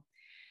example.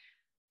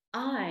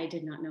 I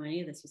did not know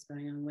any of this was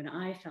going on when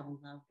I fell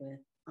in love with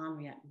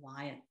Henriette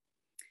Wyeth.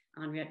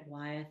 Henriette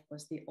Wyeth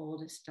was the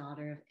oldest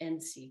daughter of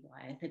N.C.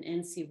 Wyeth, and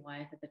N.C.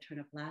 Wyeth at the turn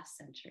of last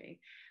century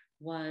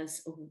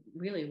was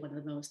really one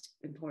of the most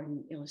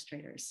important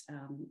illustrators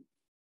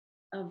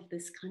of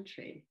this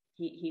country.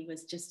 He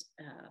was just,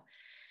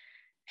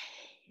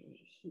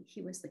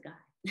 he was the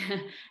guy.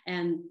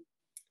 And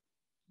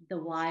the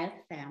Wyeth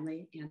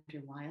family,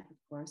 Andrew Wyeth, of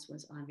course,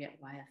 was Henriette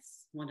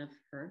Wyeth's, one of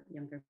her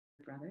younger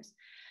brothers.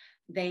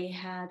 They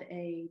had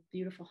a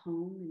beautiful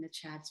home in the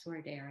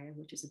Chatsworth area,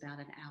 which is about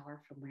an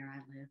hour from where I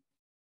live.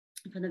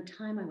 From the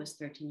time I was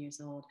 13 years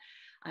old,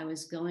 I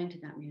was going to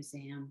that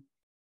museum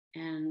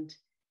and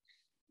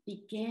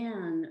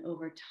began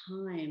over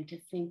time to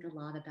think a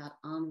lot about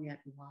Henriette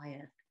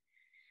Wyeth.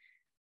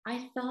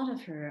 I thought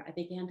of her, I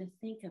began to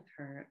think of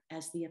her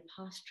as the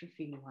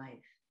apostrophe wife.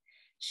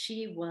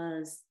 She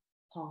was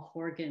Paul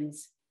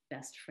Horgan's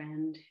best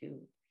friend, who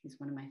he's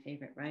one of my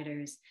favorite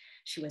writers.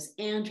 She was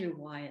Andrew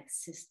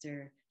Wyeth's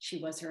sister.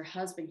 She was her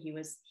husband.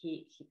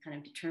 He kind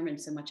of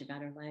determined so much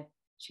about her life.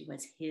 She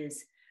was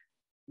his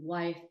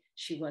wife.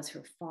 She was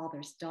her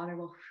father's daughter.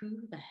 Well,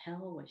 who the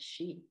hell was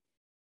she?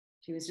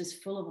 She was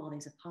just full of all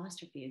these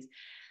apostrophes.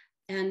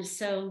 And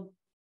so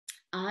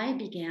I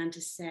began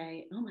to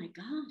say, oh my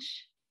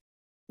gosh,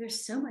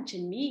 there's so much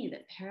in me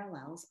that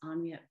parallels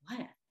Henriette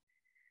Wyeth.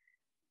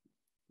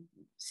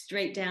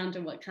 Straight down to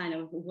what kind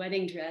of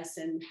wedding dress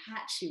and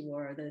hat she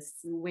wore,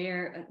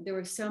 there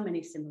were so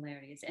many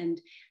similarities. And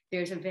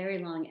there's a very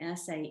long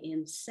essay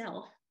in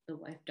Self, the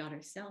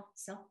wife-daughter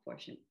self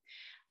portion,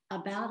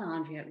 about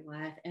Henriette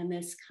Wyeth, and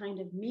this kind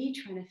of me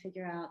trying to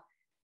figure out,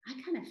 I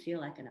kind of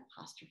feel like an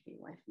apostrophe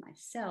wife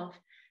myself.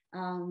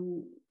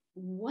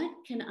 What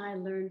can I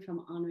learn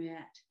from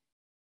Henriette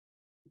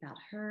about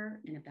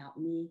her and about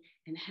me,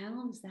 and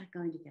how is that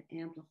going to get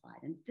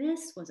amplified? And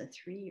this was a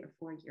 3 or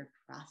 4 year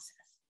process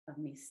of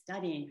me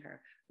studying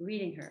her,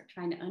 reading her,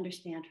 trying to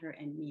understand her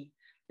and me.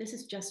 This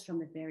is just from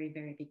the very,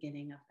 very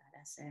beginning of that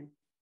essay.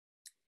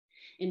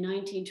 In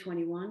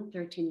 1921,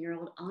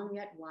 13-year-old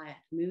Henriette Wyeth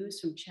moves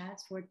from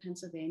Chatsworth,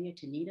 Pennsylvania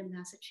to Needham,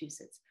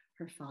 Massachusetts,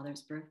 her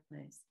father's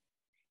birthplace.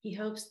 He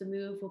hopes the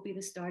move will be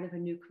the start of a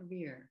new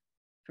career,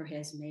 for he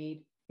has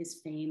made his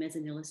fame as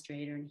an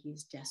illustrator and he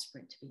is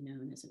desperate to be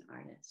known as an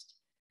artist.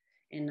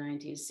 In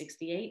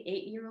 1968,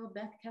 8-year-old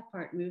Beth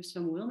Kephart moves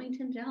from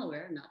Wilmington,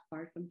 Delaware, not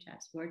far from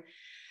Chatsworth,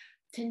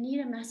 to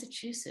Needham,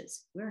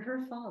 Massachusetts, where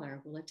her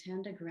father will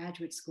attend a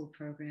graduate school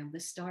program, the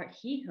start,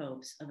 he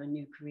hopes, of a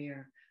new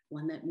career,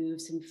 one that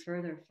moves him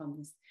further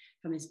from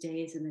his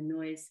days in the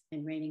noise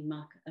and raining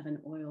muck of an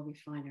oil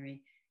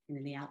refinery and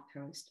in the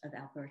outpost of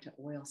Alberta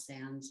oil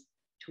sands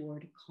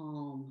toward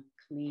calm,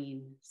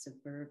 clean,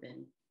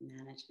 suburban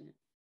management.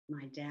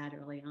 My dad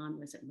early on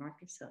was at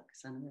Marcus Hook,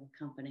 Son of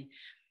a company,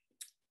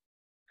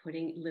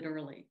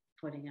 literally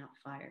putting out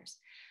fires.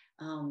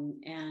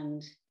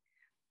 And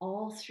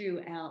all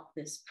throughout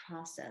this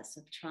process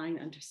of trying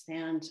to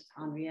understand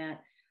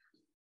Henriette,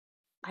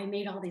 I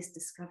made all these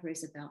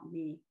discoveries about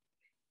me.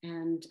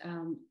 And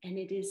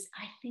it is,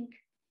 I think,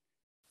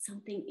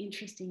 something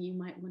interesting you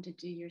might want to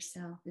do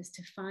yourself is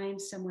to find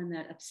someone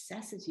that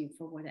obsesses you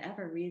for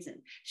whatever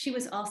reason. She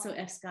was also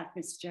F. Scott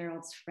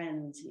Fitzgerald's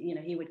friend. You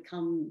know, he would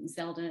come,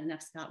 Zelda and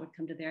F. Scott would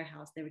come to their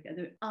house. They would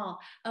go, oh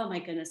my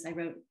goodness, I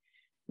wrote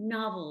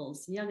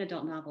novels, young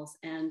adult novels,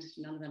 and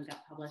none of them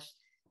got published.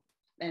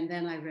 And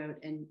then I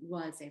wrote and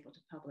was able to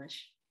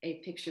publish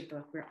a picture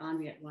book where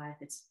Henriette Wyeth,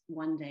 it's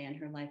one day in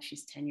her life,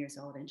 she's 10 years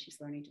old and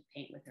she's learning to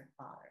paint with her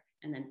father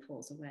and then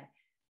pulls away.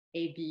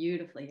 A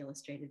beautifully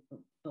illustrated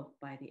book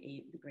by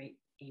the great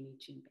Amy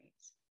June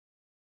Bates.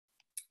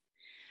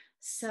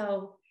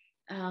 So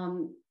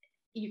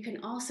you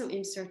can also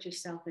insert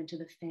yourself into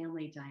the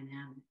family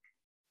dynamic.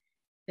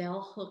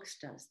 Bell Hooks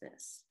does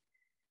this.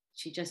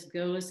 She just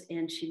goes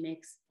and she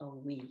makes a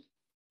we.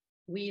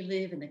 We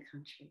live in the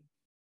country.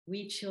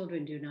 We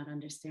children do not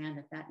understand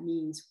that that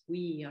means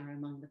we are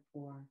among the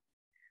poor.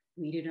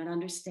 We do not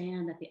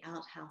understand that the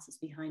outhouses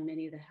behind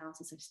many of the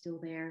houses are still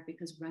there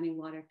because running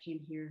water came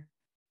here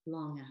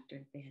long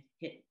after they had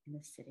hit in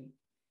the city.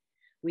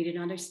 We do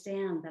not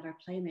understand that our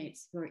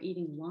playmates who are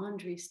eating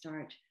laundry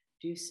starch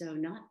do so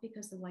not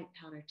because the white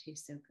powder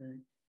tastes so good,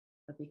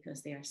 but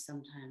because they are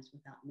sometimes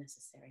without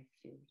necessary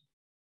food.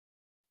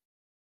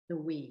 The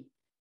we.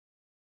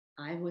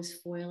 I was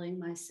foiling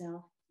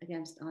myself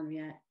against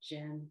Henriette,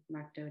 Jen,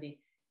 Mark Doty.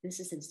 This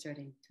is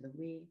inserting to the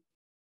we.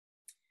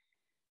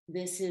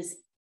 This is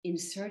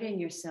inserting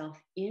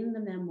yourself in the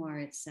memoir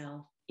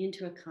itself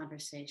into a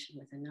conversation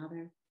with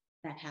another.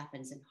 That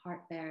happens in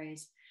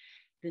Heartberries.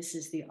 This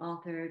is the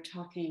author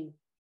talking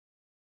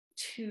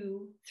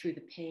to, through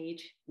the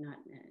page, not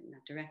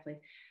directly,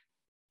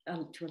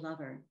 to a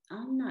lover.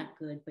 I'm not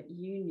good, but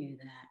you knew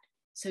that.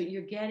 So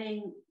you're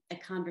getting a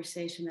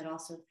conversation that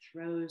also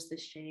throws the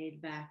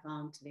shade back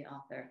onto the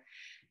author.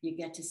 You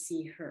get to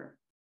see her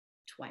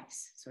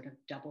twice, sort of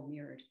double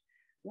mirrored.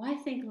 Why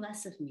think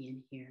less of me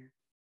in here?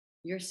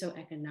 You're so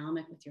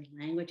economic with your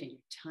language and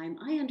your time.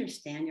 I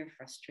understand your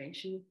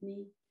frustration with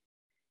me.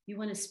 You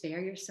want to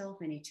spare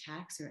yourself any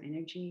tax or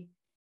energy,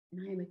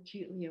 and I am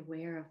acutely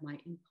aware of my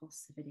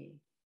impulsivity.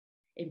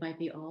 It might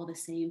be all the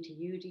same to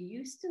you. Do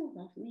you still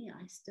love me?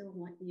 I still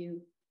want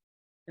you.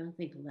 Don't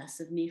think less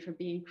of me for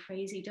being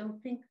crazy.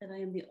 Don't think that I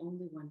am the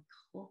only one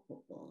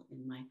culpable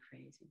in my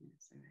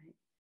craziness, all right?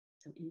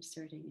 So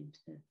inserting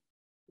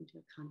into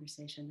a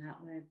conversation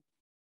that way.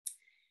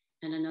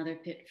 And another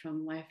bit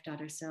from Wife,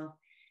 Daughter, Self.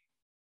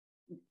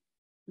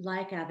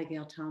 Like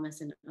Abigail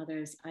Thomas and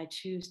others, I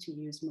choose to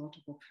use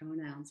multiple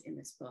pronouns in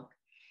this book.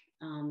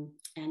 And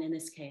in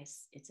this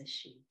case, it's a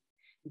she.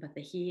 But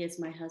the he is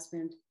my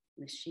husband,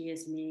 the she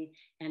is me,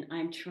 and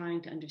I'm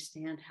trying to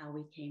understand how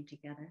we came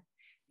together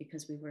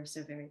because we were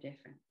so very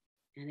different.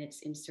 And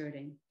it's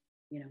inserting,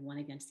 one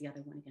against the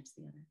other, one against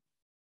the other.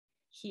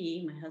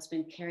 He, my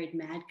husband, carried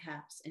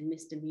madcaps and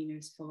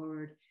misdemeanors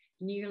forward,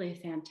 nearly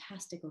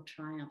fantastical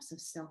triumphs of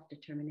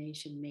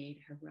self-determination made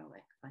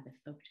heroic by the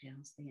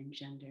folktales they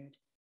engendered.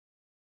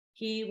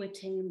 He would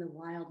tame the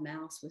wild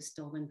mouse with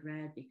stolen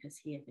bread because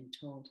he had been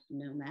told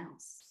no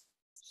mouse.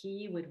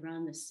 He would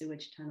run the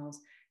sewage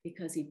tunnels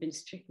because he'd been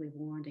strictly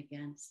warned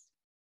against.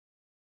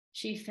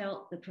 She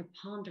felt the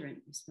preponderant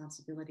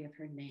responsibility of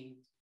her name,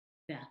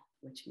 Beth,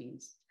 which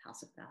means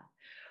house of God.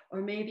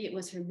 Or maybe it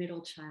was her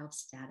middle child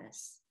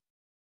status.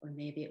 Or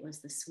maybe it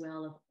was the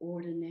swell of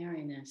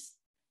ordinariness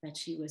that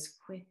she was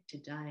quick to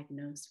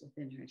diagnose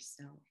within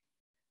herself.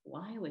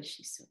 Why was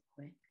she so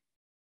quick?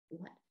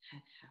 What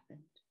had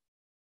happened?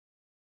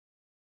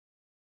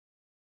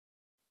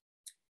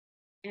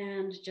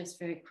 And just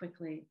very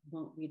quickly,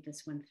 won't read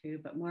this one through,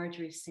 but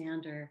Marjorie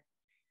Sander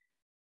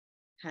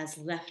has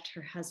left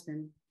her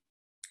husband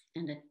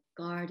and a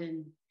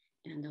garden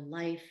and a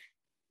life,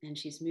 and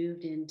she's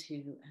moved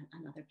into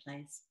another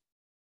place.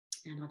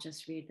 And I'll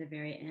just read the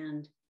very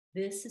end.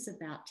 This is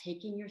about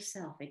taking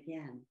yourself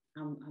again.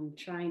 I'm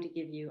trying to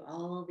give you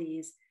all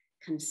these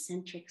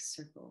concentric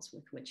circles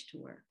with which to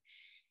work.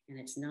 And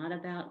it's not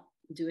about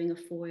doing a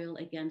foil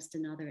against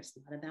another. It's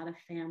not about a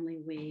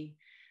family we.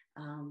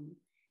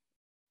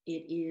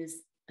 It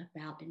is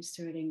about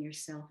inserting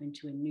yourself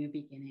into a new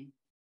beginning.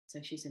 So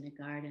she's in a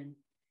garden.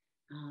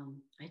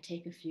 I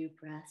take a few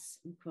breaths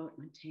and quote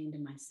Montaigne to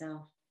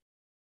myself.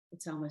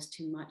 It's almost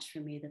too much for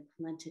me, the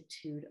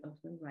plenitude of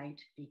the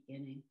right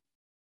beginning.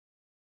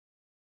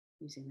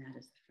 Using that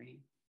as the frame.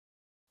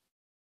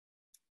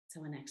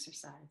 So an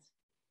exercise.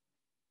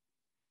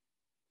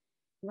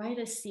 Write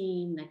a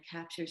scene that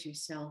captures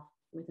yourself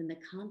within the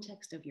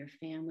context of your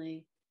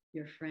family,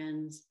 your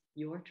friends,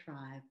 your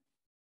tribe,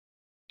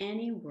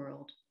 any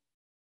world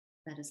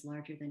that is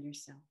larger than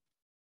yourself.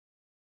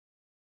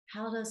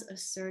 How does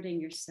asserting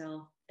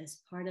yourself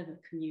as part of a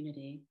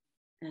community,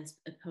 as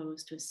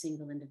opposed to a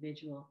single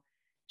individual,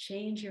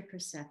 change your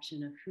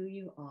perception of who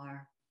you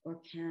are or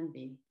can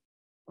be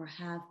or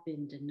have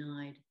been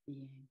denied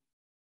being?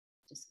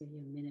 Just give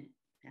you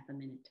half a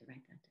minute to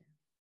write that down.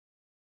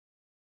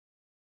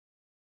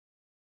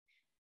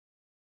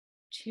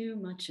 Too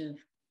much of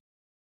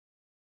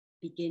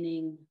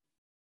beginning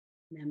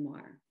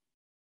memoir,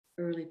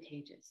 early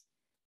pages,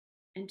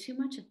 and too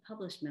much of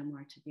published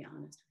memoir, to be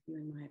honest with you,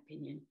 in my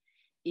opinion,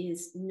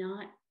 is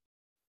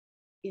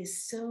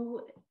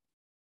so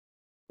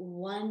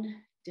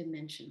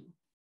one-dimensional.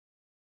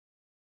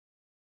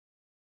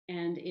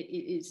 And it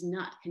is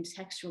not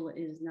contextual, it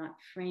is not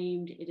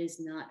framed, it is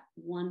not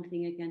one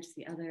thing against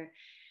the other.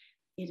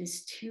 It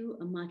is too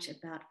much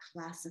about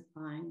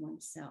classifying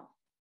oneself.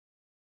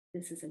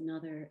 This is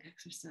another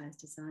exercise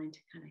designed to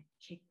kind of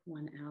kick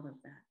one out of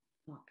that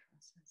thought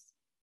process.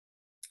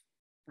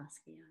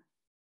 Basquiat.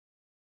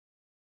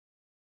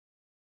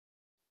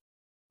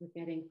 We're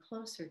getting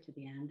closer to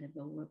the end, and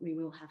we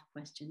will have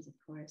questions, of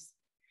course.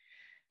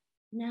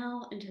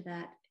 Now into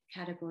that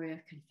category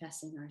of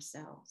confessing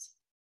ourselves.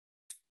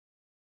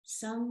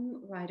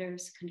 Some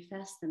writers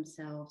confess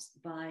themselves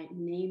by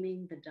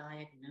naming the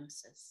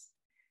diagnosis.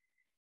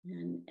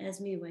 And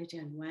Esme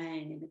Wei-Jian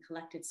Wang in The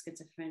Collected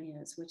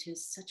Schizophrenias, which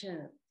is such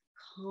a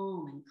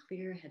calm and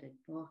clear-headed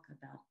book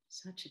about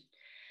such a,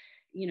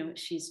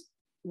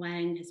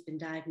 Wang has been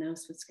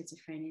diagnosed with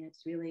schizophrenia.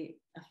 It's really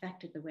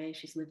affected the way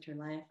she's lived her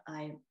life.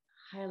 I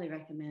highly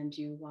recommend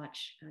you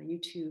watch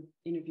YouTube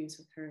interviews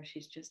with her.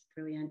 She's just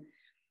brilliant.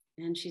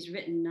 And she's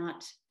written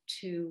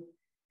to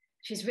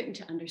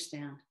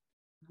understand.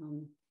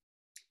 And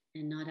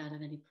not out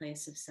of any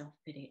place of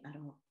self-pity at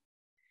all.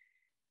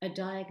 A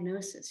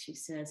diagnosis, she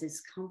says,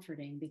 is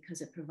comforting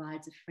because it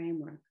provides a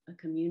framework, a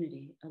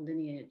community, a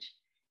lineage,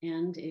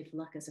 and if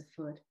luck is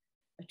afoot,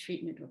 a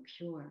treatment or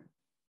cure.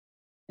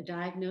 A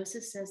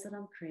diagnosis says that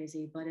I'm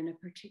crazy, but in a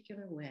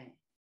particular way,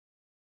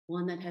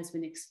 one that has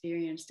been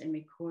experienced and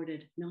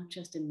recorded not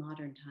just in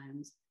modern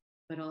times,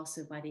 but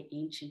also by the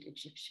ancient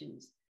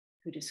Egyptians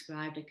who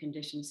described a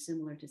condition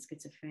similar to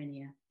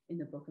schizophrenia in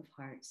the Book of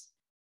Hearts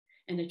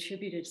and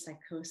attributed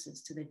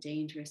psychosis to the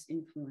dangerous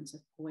influence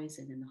of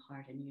poison in the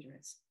heart and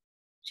uterus.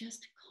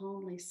 Just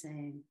calmly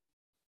saying,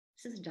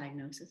 this is a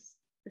diagnosis.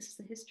 This is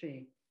the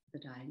history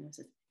of the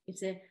diagnosis.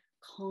 It's a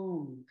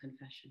calm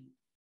confession.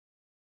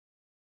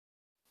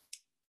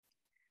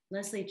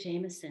 Leslie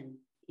Jameson,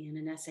 in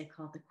an essay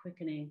called The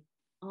Quickening,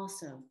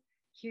 also,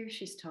 here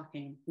she's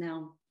talking.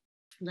 Now,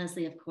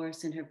 Leslie, of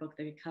course, in her book,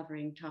 The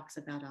Recovering, talks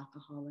about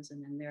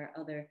alcoholism, and there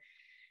are other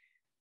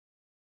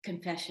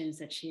confessions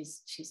that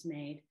she's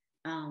made.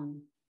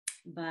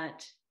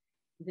 But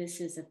this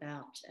is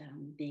about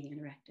being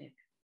anorectic.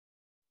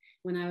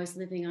 When I was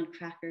living on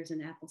crackers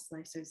and apple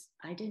slicers,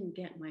 I didn't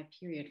get my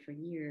period for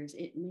years.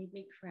 It made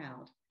me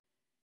proud.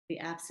 The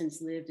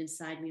absence lived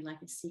inside me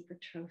like a secret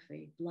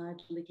trophy.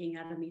 Blood leaking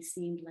out of me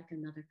seemed like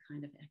another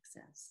kind of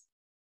excess.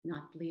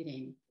 Not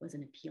bleeding was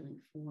an appealing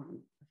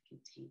form of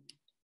containment.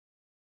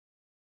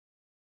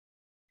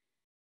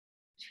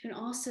 You can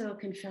also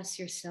confess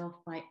yourself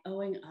by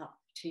owing up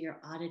to your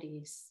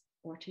oddities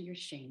or to your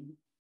shame.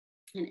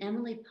 And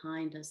Emily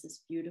Pine does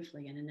this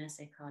beautifully in an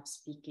essay called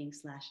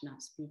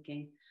Speaking/Not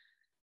Speaking.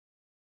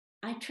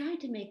 I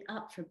tried to make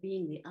up for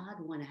being the odd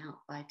one out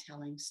by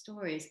telling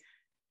stories.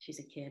 She's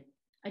a kid.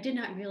 I did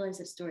not realize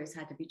that stories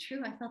had to be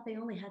true. I thought they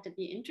only had to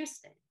be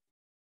interesting.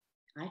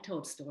 I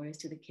told stories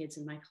to the kids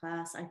in my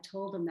class. I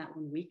told them that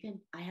one weekend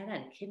I had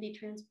a kidney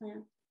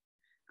transplant.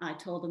 I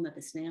told them that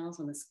the snails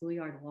on the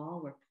schoolyard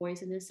wall were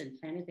poisonous and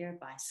planted there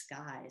by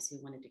skies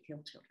who wanted to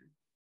kill children.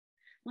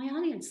 My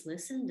audience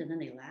listened, and then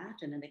they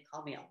laughed, and then they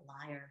called me a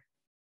liar.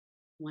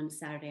 One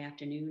Saturday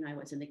afternoon, I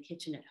was in the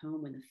kitchen at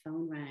home when the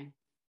phone rang.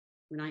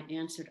 When I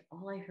answered,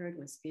 all I heard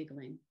was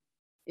giggling.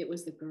 It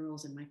was the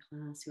girls in my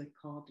class who had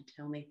called to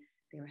tell me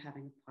they were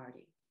having a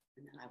party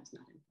and that I was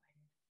not invited.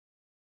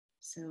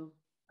 So,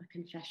 a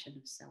confession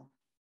of self.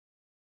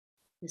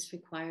 This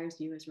requires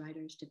you as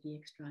writers to be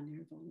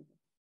extraordinarily vulnerable.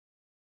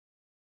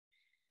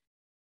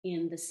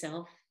 In the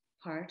self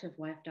part of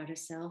Wife, Daughter,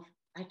 Self,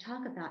 I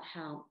talk about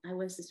how I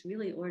was this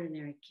really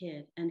ordinary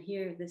kid. And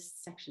here, this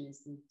section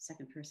is in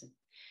second person,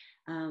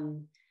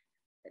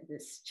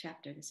 this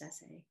chapter, this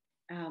essay.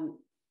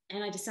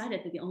 And I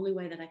decided that the only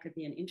way that I could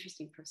be an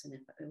interesting person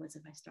was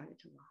if I started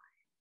to lie.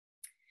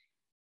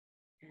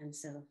 And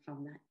so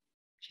from that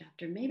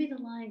chapter, maybe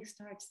the lying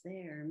starts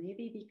there.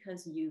 Maybe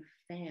because you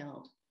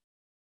failed,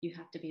 you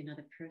have to be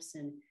another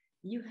person.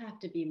 You have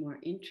to be more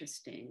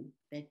interesting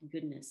than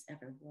goodness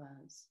ever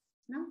was.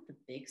 Not the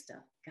big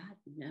stuff. God,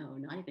 no,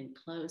 not even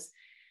close.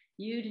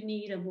 You'd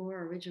need a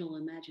more original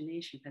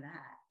imagination for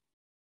that.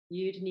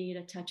 You'd need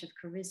a touch of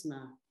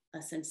charisma,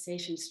 a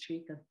sensation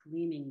streak of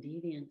gleaming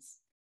deviance.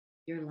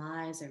 Your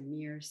lies are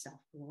mere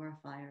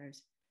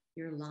self-glorifiers.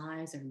 Your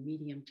lies are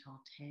medium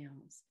tall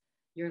tales.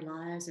 Your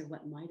lies are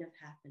what might have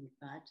happened,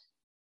 but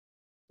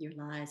your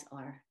lies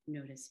are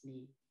notice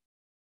me.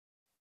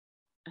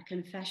 A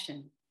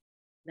confession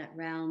that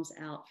rounds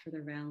out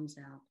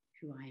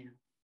who I am.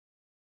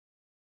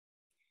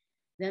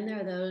 Then there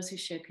are those who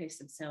showcase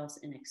themselves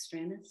in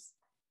extremis.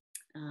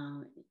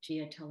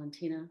 Gia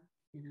Tolentino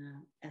in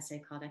an essay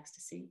called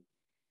Ecstasy.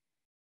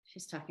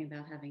 She's talking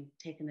about having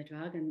taken the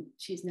drug, and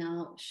she's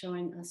now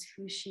showing us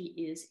who she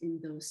is in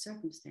those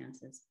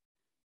circumstances.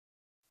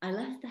 I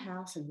left the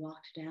house and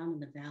walked down in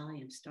the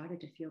valley and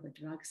started to feel the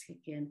drugs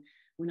kick in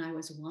when I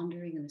was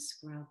wandering in the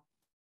scrub.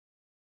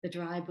 The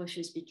dry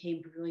bushes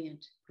became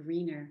brilliant,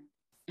 greener,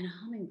 and a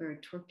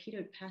hummingbird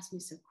torpedoed past me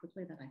so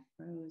quickly that I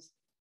froze.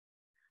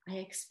 I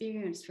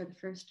experienced for the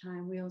first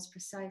time Real's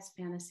precise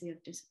fantasy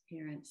of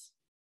disappearance.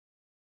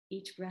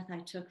 Each breath I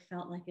took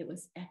felt like it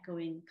was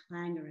echoing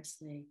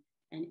clangorously,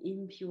 an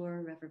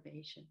impure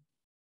reverberation.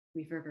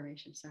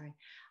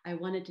 I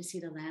wanted to see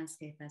the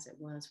landscape as it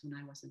was when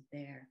I wasn't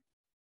there.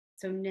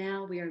 So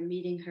now we are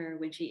meeting her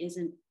when she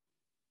isn't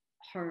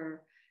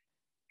her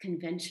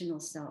conventional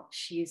self.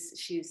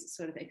 She's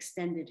sort of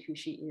extended who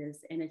she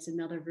is, and it's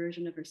another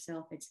version of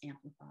herself. It's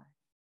amplified.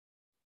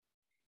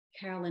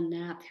 Carolyn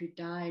Knapp, who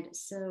died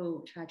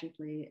so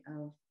tragically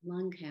of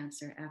lung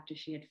cancer after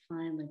she had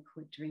finally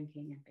quit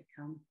drinking and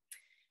become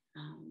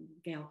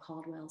Gail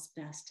Caldwell's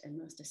best and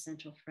most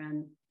essential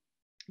friend,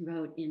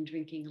 wrote in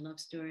Drinking a Love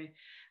Story,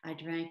 I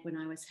drank when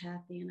I was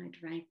happy, and I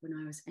drank when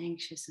I was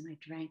anxious, and I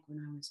drank when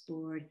I was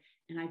bored,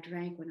 and I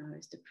drank when I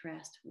was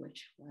depressed,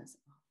 which was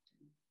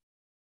often.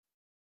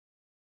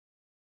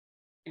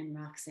 And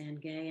Roxane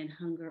Gay in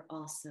Hunger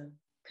also,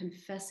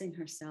 confessing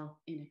herself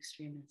in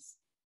extremis.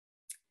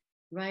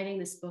 Writing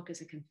this book is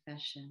a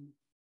confession.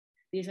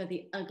 These are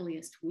the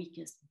ugliest,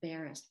 weakest,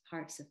 barest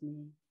parts of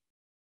me.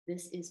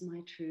 This is my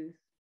truth.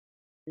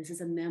 This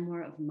is a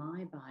memoir of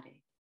my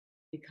body,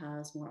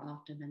 because more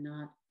often than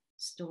not,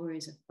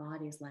 stories of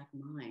bodies like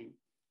mine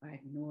are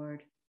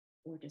ignored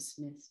or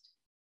dismissed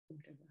or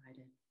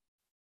derided.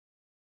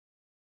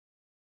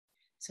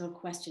 So a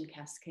question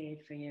cascade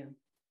for you.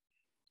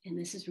 And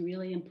this is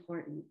really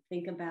important.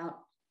 Think about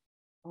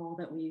all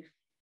that we've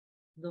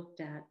looked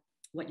at,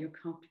 what you're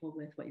comfortable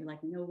with, what you're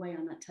like, no way,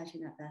 I'm not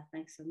touching that, Beth,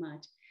 thanks so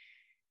much.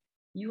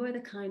 You are the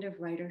kind of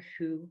writer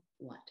who,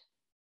 what?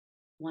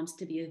 Wants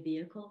to be a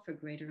vehicle for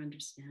greater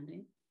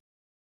understanding,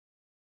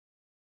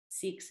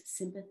 seeks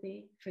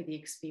sympathy for the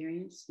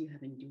experience you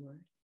have endured,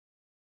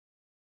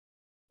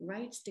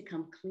 writes to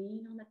come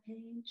clean on the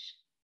page,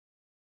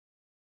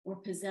 or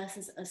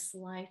possesses a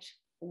slight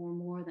or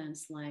more than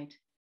slight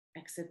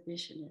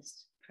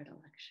exhibitionist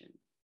predilection.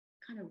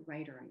 What kind of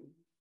writer are you?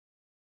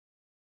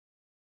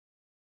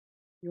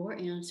 Your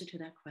answer to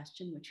that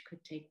question, which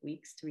could take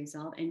weeks to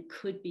resolve and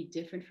could be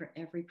different for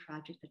every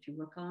project that you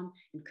work on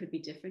and could be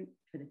different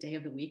for the day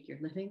of the week you're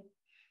living,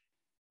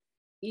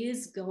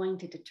 is going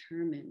to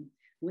determine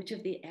which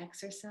of the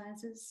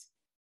exercises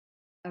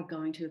are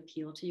going to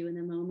appeal to you in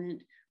the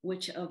moment,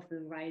 which of the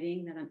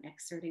writing that I'm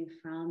excerpting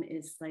from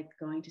is like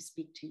going to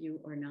speak to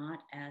you or not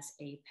as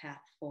a path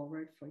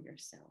forward for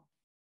yourself.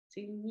 So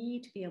you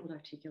need to be able to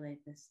articulate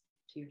this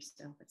to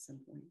yourself at some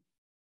point.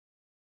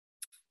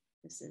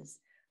 This is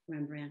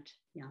Rembrandt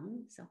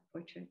Young,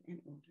 Self-Portrait and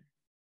Older.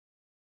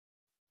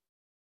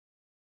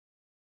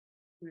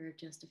 We're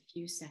just a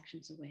few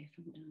sections away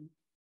from done.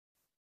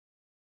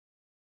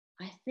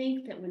 I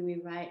think that when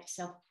we write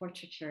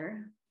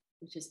self-portraiture,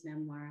 which is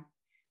memoir,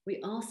 we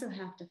also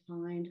have to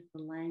find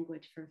the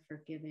language for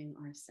forgiving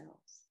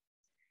ourselves.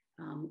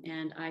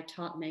 And I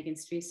taught Megan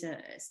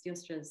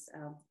Stielstra's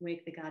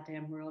Wake the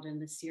Goddamn World in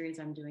the series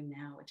I'm doing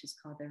now, which is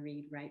called the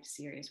Read Write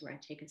series, where I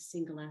take a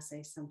single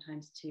essay,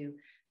 sometimes two,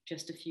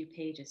 just a few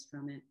pages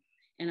from it,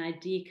 and I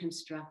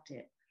deconstruct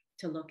it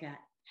to look at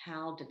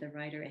how did the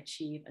writer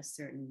achieve a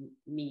certain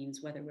means,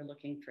 whether we're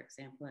looking, for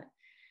example, at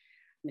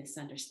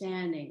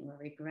misunderstanding or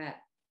regret.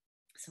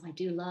 So I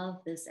do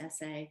love this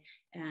essay,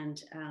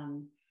 and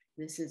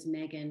this is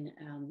Megan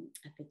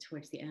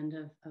towards the end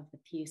of the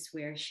piece,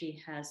 where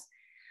she has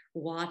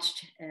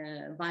watched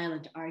a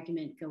violent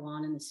argument go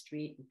on in the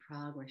street in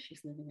Prague where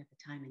she's living at the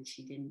time, and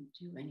she didn't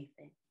do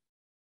anything.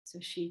 So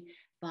she,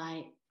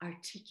 by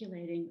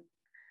articulating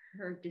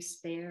her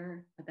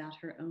despair about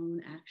her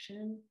own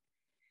action,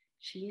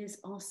 she is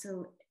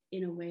also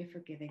in a way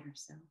forgiving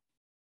herself.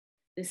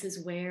 This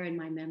is where in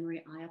my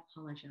memory, I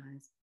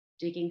apologize,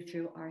 digging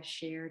through our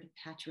shared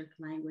patchwork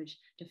language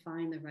to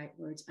find the right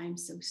words. I'm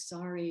so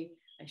sorry,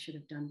 I should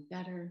have done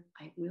better,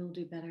 I will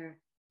do better.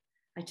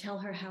 I tell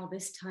her how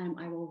this time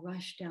I will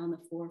rush down the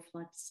 4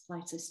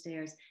 flights of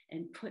stairs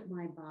and put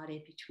my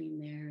body between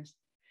theirs.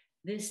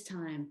 This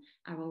time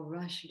I will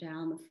rush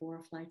down the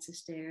 4 flights of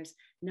stairs,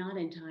 not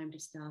in time to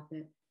stop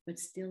it, but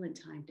still in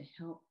time to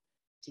help,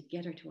 to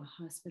get her to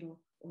a hospital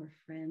or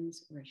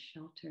friends or a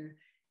shelter.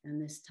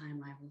 And this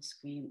time I will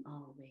scream,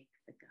 I'll wake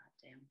the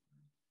goddamn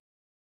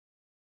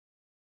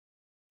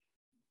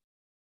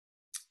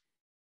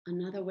world.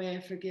 Another way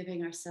of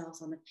forgiving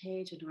ourselves on the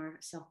page in our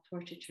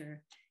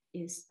self-portraiture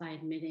is by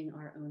admitting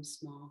our own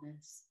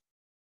smallness.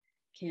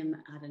 Kim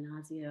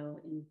Adanasio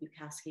in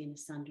Bukowski and the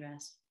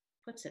Sundress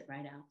puts it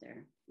right out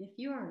there. If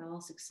you are at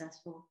all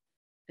successful,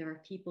 there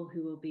are people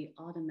who will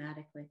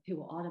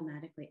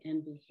automatically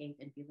envy, hate,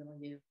 and belittle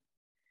you.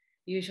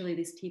 Usually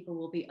these people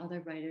will be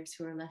other writers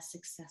who are less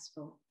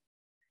successful.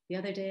 The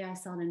other day, I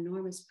saw an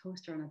enormous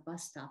poster on a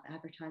bus stop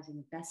advertising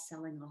a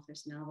best-selling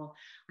author's novel.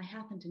 I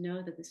happen to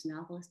know that this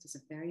novelist is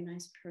a very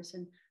nice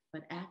person,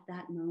 but at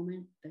that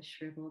moment, the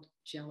shriveled,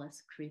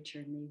 jealous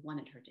creature in me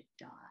wanted her to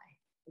die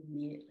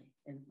immediately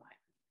and violently.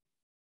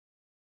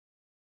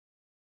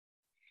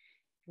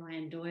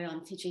 Brian Doyle,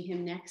 I'm teaching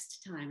him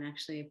next time,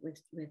 actually,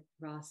 with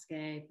Ross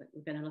Gay, but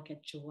we're going to look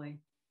at joy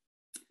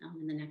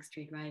in the next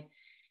read, right?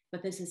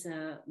 But this is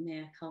a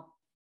mea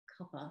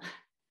culpa,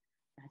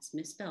 that's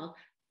misspelled.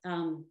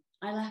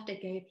 I laughed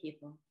at gay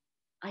people.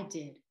 I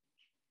did.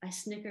 I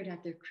snickered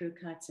at their crew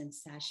cuts and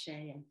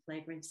sachet and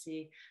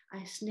flagrancy.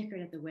 I snickered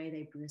at the way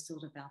they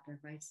bristled about their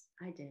rights.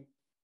 I did.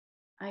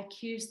 I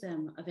accused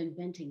them of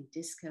inventing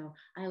disco.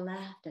 I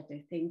laughed at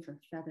their thing for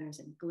feathers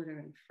and glitter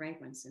and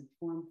fragrance and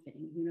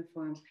form-fitting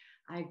uniforms.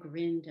 I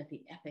grinned at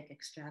the epic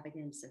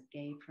extravagance of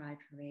gay pride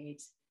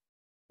parades.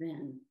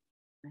 Then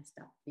I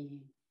stopped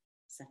being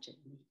such a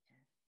meathead.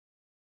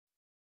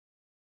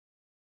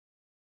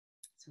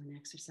 So an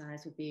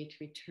exercise would be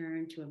to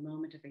return to a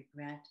moment of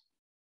regret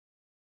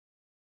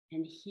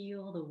and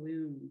heal the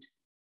wound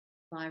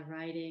by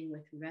writing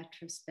with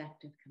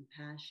retrospective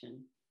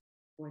compassion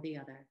for the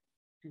other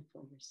and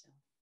for yourself.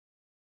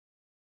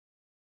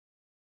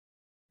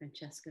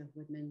 Francesca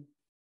Woodman,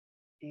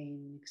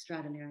 an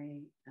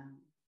extraordinary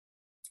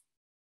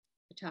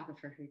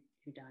photographer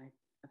who died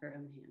of her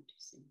own hand too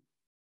soon.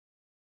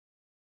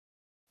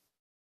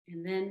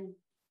 And then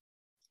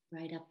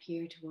right up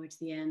here towards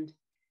the end,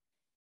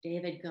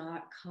 David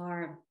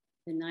Carr,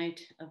 The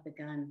Night of the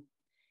Gun.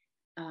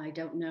 I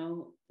don't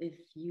know if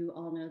you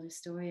all know the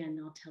story, and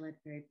I'll tell it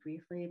very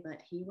briefly, but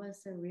he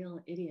was a real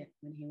idiot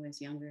when he was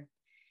younger.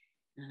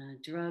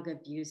 Drug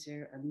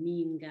abuser, a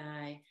mean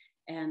guy,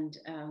 and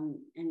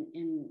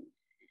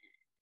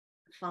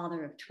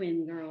father of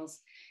twin girls.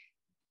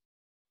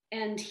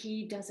 And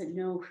he doesn't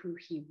know who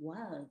he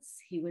was.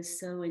 He was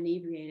so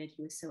inebriated.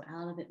 He was so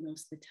out of it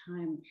most of the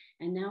time.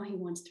 And now he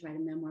wants to write a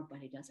memoir, but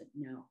he doesn't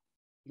know.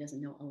 He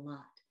doesn't know a lot.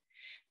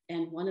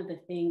 And one of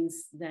the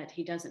things that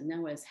he doesn't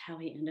know is how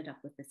he ended up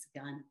with this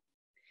gun.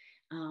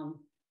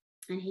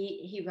 And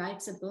he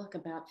writes a book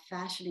about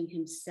fashioning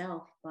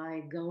himself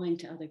by going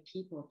to other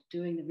people,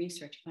 doing the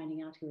research,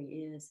 finding out who he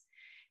is.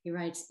 He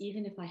writes,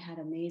 even if I had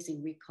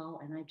amazing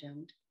recall, and I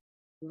don't,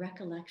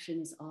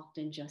 recollection is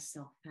often just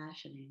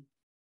self-fashioning.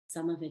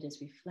 Some of it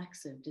is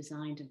reflexive,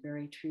 designed to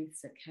bury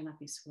truths that cannot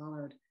be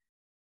swallowed,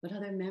 but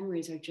other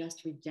memories are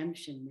just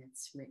redemption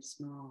myths writ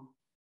small.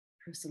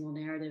 Personal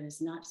narrative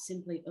is not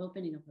simply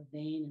opening up a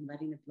vein and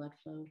letting the blood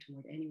flow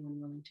toward anyone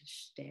willing to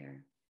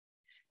stare.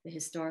 The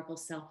historical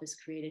self is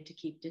created to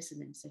keep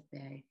dissonance at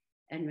bay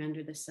and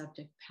render the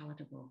subject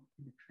palatable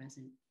in the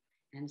present.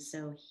 And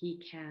so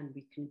he can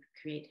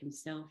recreate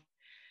himself,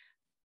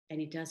 and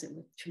he does it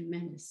with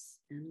tremendous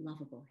and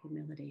lovable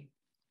humility.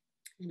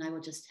 And I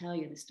will just tell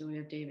you the story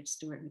of David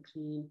Stuart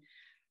McLean,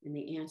 and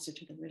the answer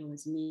to the riddle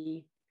is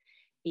me.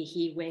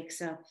 He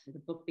wakes up, the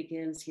book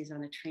begins, he's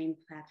on a train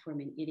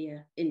platform in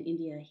India.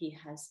 He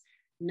has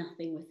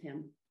nothing with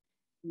him,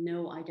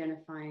 no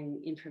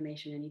identifying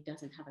information, and he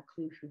doesn't have a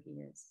clue who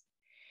he is.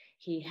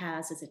 He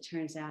has, as it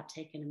turns out,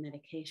 taken a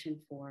medication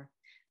for,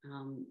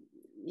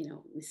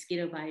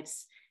 mosquito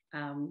bites,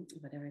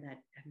 whatever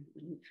that,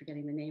 I'm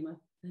forgetting the name of,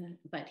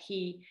 but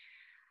he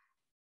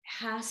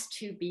has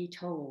to be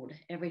told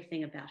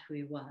everything about who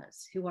he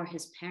was. Who are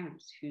his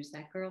parents? Who's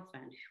that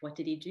girlfriend? What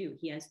did he do?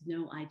 He has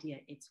no idea.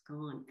 It's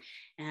gone.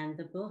 And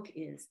the book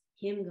is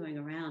him going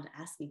around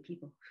asking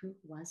people, who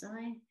was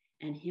I?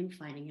 And him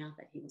finding out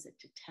that he was a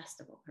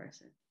detestable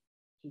person.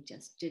 He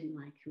just didn't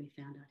like who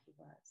he found out he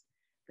was.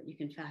 But you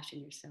can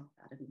fashion yourself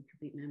out of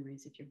incomplete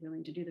memories if you're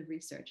willing to do the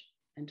research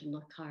and to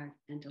look hard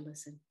and to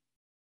listen.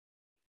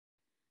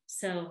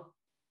 So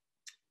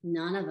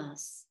none of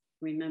us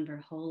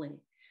remember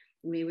wholly.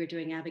 We were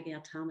doing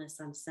Abigail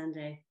Thomas on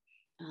Sunday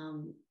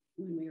when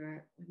we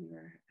were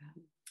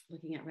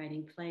looking at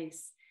writing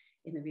plays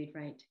in the Read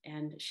Write,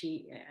 and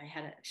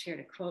I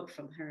shared a quote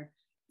from her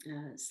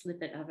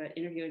snippet of an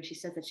interview, and she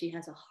said that she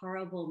has a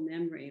horrible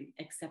memory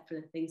except for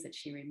the things that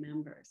she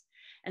remembers,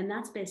 and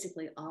that's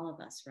basically all of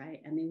us, right?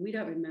 I mean, we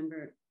don't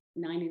remember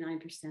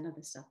 99% of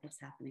the stuff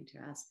that's happening to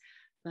us,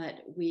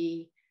 but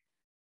we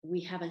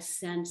have a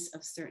sense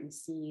of certain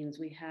scenes.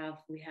 We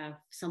have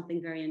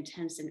something very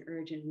intense and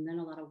urgent, and then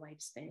a lot of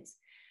white space.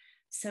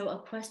 So a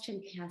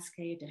question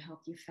cascade to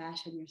help you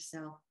fashion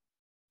yourself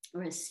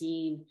or a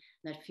scene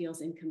that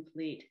feels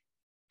incomplete.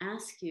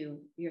 Ask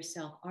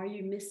yourself, are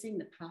you missing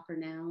the proper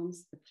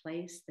nouns, the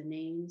place, the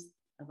names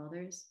of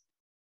others?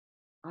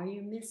 Are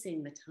you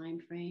missing the time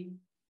frame,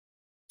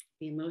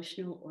 the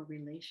emotional or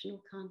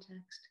relational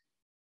context,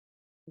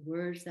 the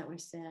words that were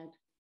said,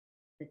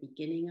 the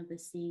beginning of the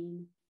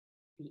scene,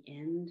 the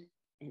end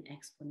and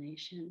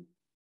explanation?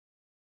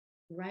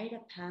 Write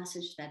a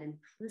passage that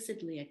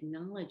implicitly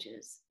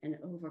acknowledges and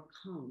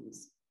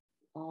overcomes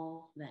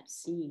all that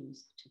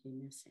seems to be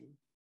missing.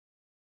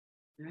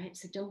 All right,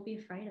 so don't be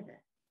afraid of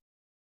it.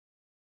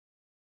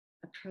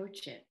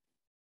 Approach it.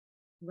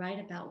 Write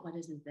about what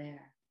isn't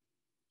there.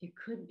 It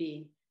could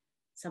be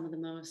some of the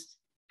most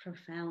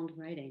profound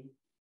writing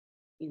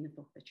in the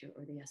book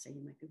or the essay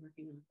you might be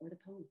working on, or the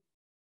poem.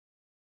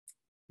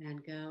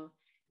 And go.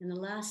 And the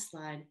last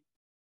slide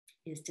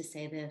is to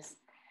say this: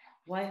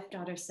 Wyeth,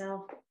 Daughter,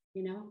 Self,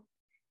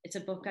 it's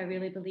a book I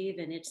really believe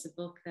in. It's a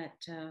book that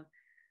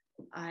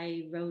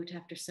I wrote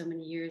after so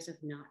many years of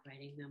not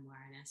writing memoir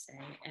and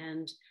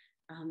essay.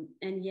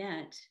 And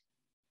yet,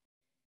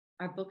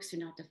 our books do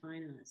not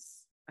define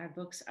us. Our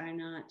books are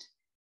not,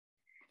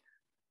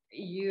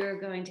 you're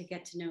going to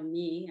get to know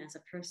me as a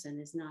person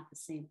is not the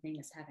same thing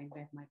as having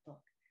read my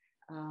book.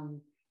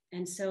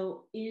 And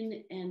so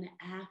in an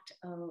act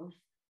of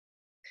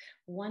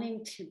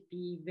wanting to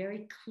be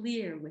very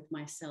clear with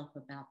myself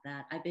about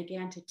that, I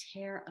began to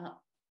tear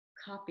up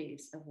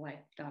copies of Wyeth,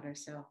 Daughter,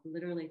 Self,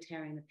 literally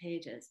tearing the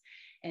pages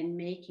and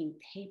making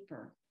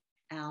paper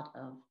out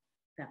of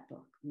that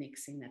book,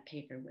 mixing that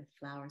paper with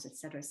flowers,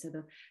 etc. So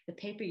the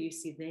paper you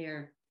see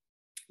there,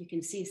 you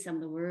can see some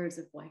of the words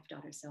of Wyeth,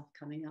 Daughter, Self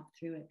coming up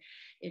through it.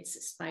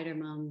 It's Spider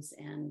Mums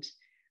and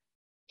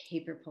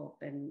Paper Pulp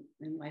and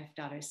Wyeth,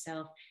 Daughter,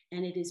 Self.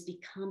 And it has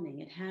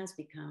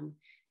become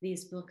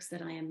these books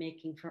that I am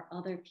making for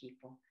other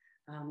people.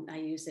 I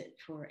use it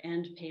for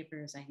end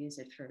papers. I use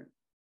it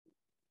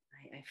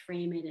I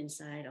frame it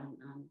inside on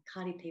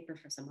khadi paper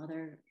for some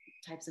other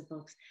types of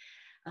books.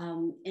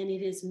 And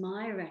it is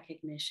my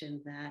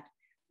recognition that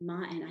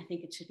and I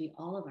think it should be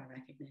all of our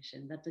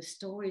recognition, that the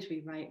stories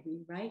we write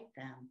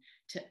them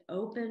to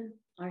open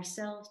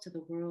ourselves to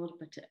the world,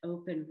 but to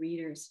open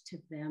readers to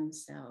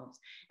themselves.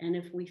 And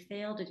if we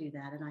fail to do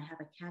that, and I have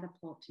a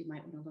catapult, you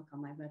might want to look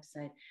on my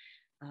website,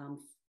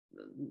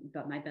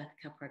 but my Beth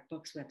Kephart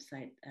Books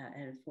website,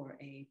 for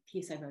a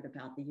piece I wrote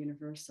about the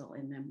universal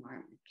in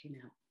memoir. It came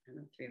out, I don't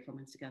know, 3 or 4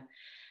 months ago.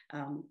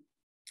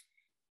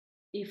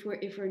 if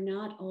we're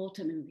not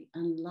ultimately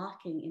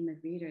unlocking in the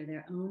reader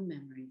their own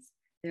memories,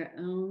 their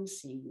own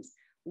scenes,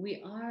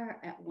 we are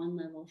at one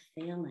level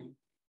failing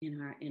in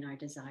our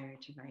desire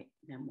to write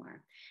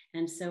memoir.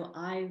 And so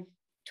I've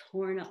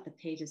torn up the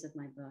pages of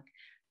my book.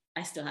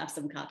 I still have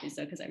some copies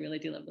though, because I really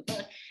do love the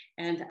book.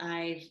 And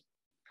I've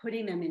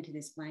putting them into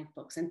these blank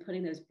books and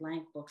putting those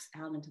blank books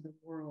out into the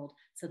world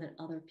so that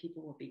other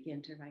people will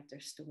begin to write their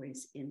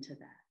stories into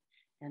that.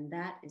 And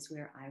that is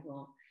where I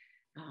will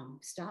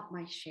stop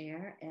my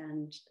share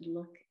and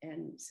look,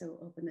 and so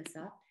open this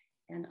up.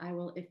 And I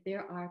will, if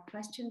there are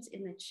questions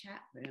in the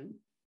chat room,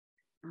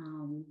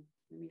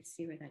 let me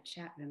see where that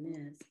chat room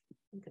is.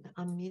 I'm going to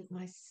unmute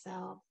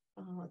myself.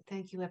 Oh,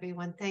 thank you,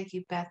 everyone. Thank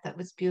you, Beth. That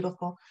was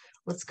beautiful.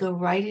 Let's go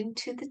right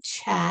into the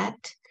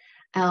chat.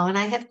 Oh, and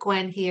I have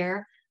Gwen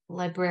here,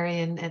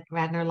 librarian at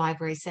Radnor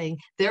Library, saying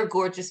they're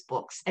gorgeous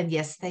books. And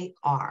yes, they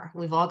are.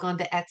 We've all gone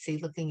to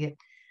Etsy looking at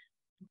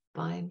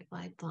Bind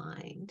by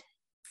Bind.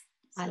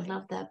 I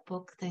love that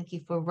book. Thank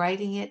you for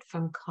writing it,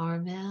 from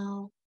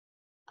Carmel.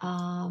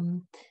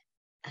 The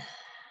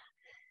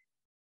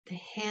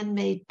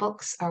handmade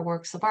books are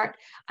works of art.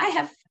 I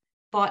have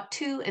bought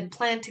 2 and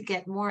plan to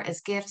get more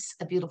as gifts.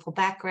 A beautiful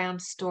background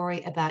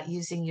story about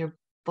using your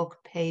book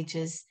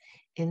pages.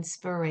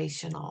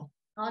 Inspirational.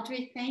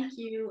 Audrey, thank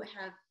you.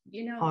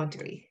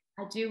 Audrey.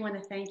 I do want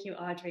to thank you,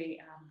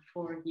 Audrey,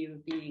 for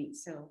you being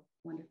so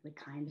wonderfully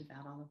kind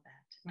about all of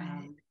that.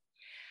 Right.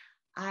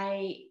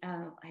 I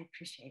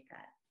appreciate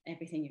that,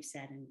 everything you've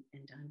said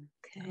and done.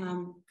 Okay.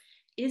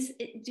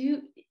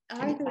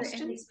 Are there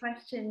any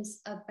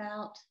questions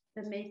about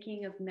the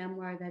making of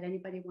memoir that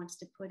anybody wants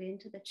to put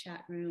into the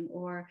chat room,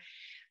 or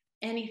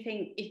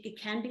anything? It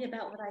can be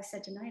about what I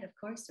said tonight, of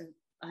course, or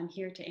I'm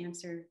here to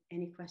answer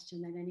any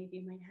question that any of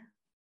you might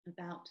have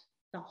about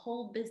the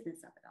whole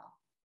business of it all.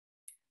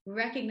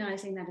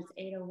 Recognizing that it's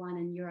 8:01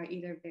 and you're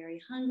either very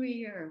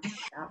hungry or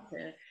about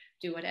to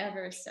do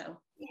whatever. So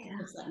yeah,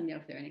 just let me know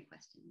if there are any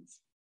questions.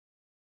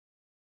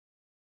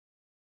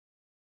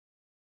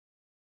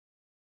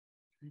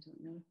 I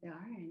don't know if there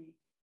are any.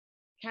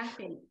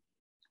 Kathy,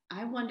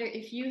 I wonder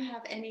if you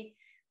have any.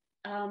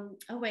 Oh,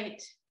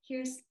 wait,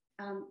 here's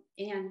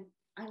Anne.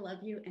 I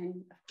love you,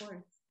 and of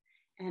course,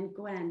 and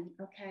Gwen.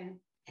 Okay.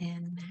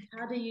 And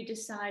how do you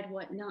decide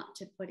what not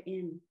to put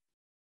in?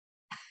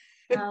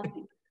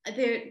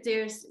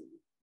 There's,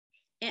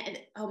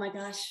 oh my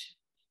gosh,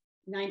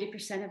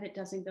 90% of it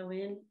doesn't go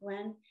in,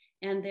 Gwen.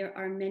 And there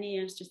are many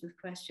answers to the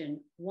question.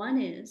 One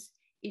is,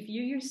 if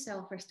you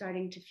yourself are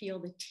starting to feel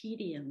the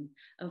tedium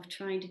of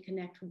trying to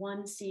connect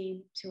one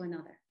scene to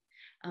another,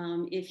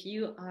 if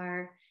you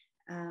are,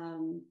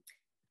 I'm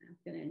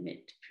going to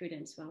admit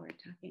Prudence while we're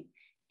talking.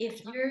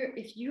 If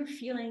you're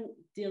feeling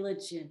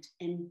diligent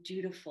and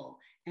dutiful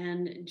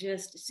and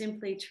just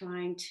simply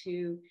trying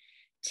to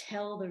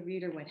tell the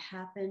reader what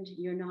happened,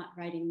 you're not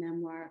writing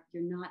memoir,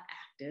 you're not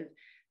active,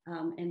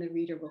 and the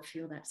reader will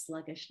feel that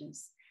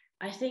sluggishness.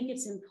 I think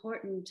it's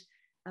important.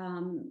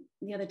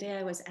 The other day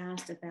I was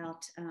asked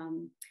about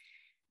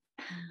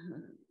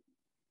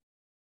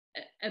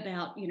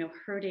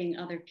hurting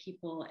other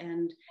people,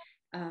 and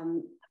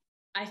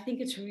I think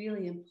it's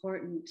really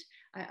important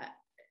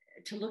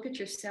to look at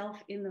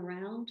yourself in the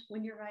round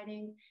when you're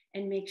writing,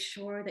 and make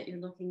sure that you're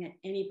looking at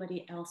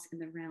anybody else in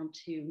the round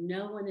too.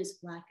 No one is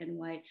black and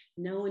white.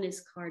 No one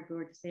is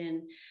cardboard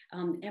thin.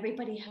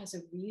 Everybody has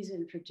a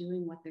reason for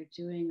doing what they're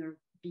doing or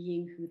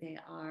being who they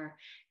are.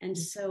 And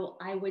so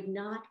I would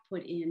not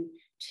put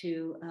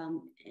into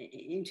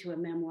a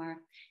memoir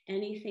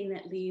anything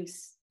that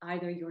leaves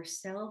either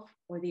yourself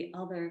or the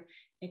other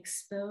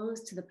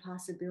exposed to the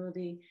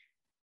possibility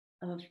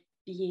of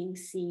being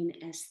seen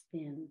as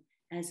thin,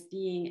 as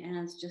being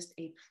as just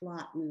a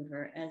plot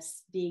mover,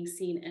 as being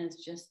seen as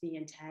just the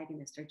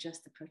antagonist or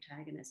just the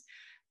protagonist.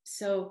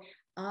 So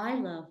I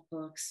love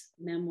books,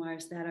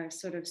 memoirs that are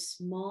sort of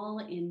small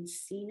in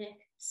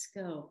scenic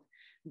scope,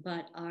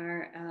 but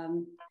are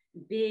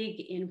big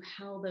in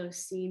how those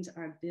scenes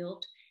are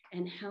built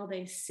and how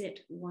they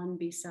sit one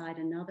beside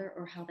another,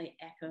 or how they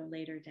echo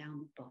later down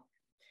the book.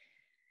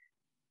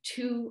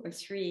 2 or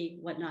 3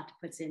 what not to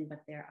put in,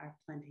 but there are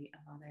plenty of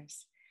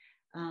others.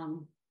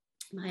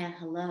 Maya,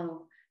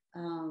 hello.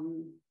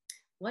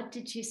 What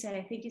did you say?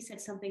 I think you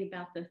said something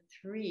about the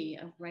 3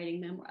 of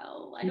writing memoir.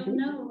 Oh, I don't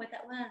know what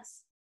that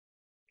was.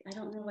 I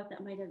don't know what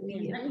that might have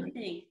been. Let me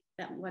think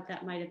what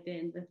that might have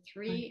been. The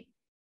 3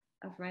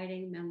 of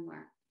writing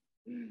memoir.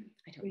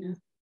 I don't know.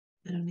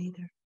 I don't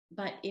either.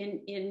 But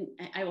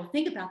I will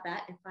think about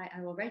that. If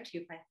I will write to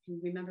you if I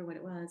can remember what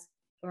it was,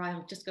 or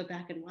I'll just go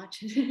back and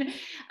watch it.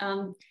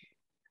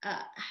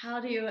 How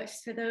do you,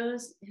 for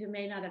those who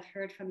may not have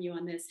heard from you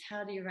on this,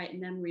 how do you write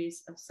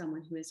memories of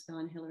someone who is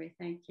gone? Hillary,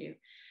 thank you.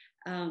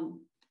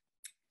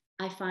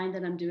 I find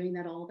that I'm doing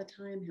that all the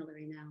time,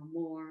 Hillary, now,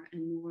 more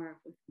and more,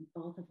 with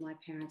both of my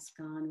parents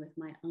gone, with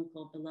my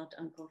uncle, beloved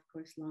uncle, of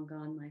course, long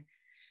gone, my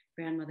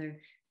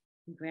grandmother,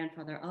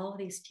 grandfather, all of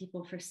these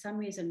people, for some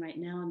reason right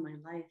now in my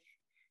life,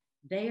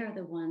 they are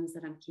the ones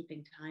that I'm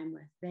keeping time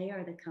with. They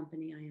are the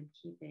company I am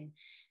keeping.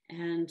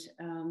 And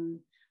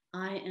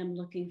I am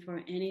looking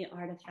for any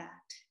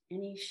artifact,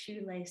 any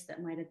shoelace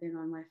that might have been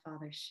on my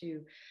father's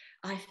shoe.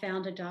 I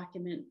found a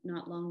document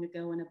not long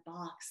ago in a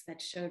box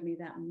that showed me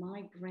that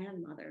my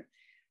grandmother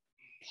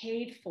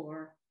paid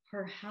for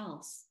her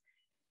house,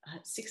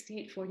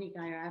 6840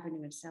 Geyer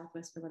Avenue in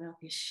Southwest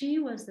Philadelphia. She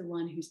was the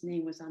one whose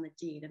name was on the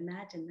deed.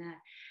 Imagine that.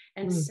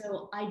 And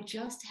so I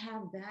just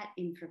have that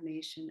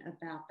information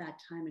about that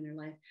time in her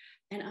life.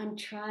 And I'm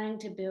trying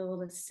to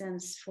build a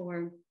sense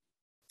for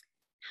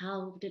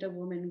how did a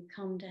woman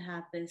come to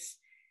have this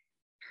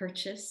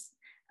purchase?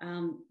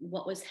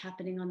 What was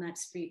happening on that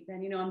street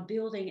then? You know, I'm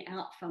building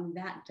out from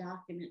that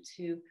document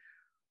to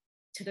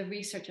the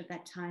research of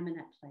that time and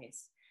that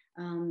place.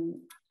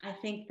 I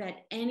think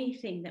that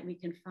anything that we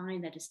can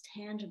find that is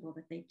tangible,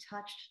 that they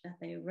touched, that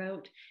they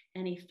wrote,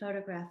 any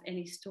photograph,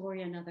 any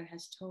story another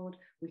has told,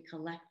 we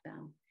collect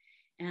them.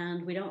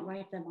 And we don't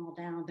write them all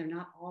down. They're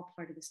not all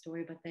part of the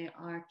story, but they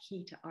are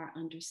key to our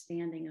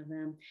understanding of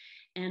them.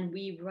 And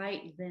we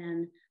write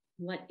then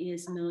what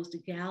is most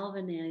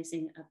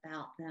galvanizing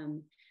about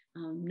them,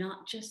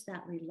 not just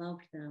that we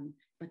loved them,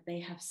 but they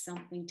have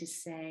something to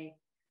say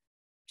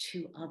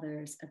to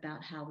others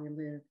about how we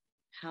live,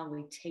 how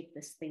we take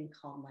this thing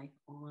called life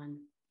on.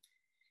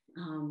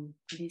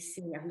 Let me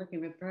see, I'm looking,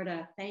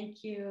 Roberta,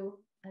 thank you.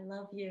 I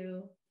love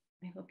you.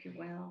 I hope you're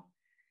well.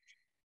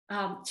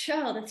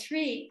 Cheryl, the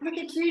three, look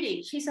at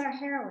Judy. She's our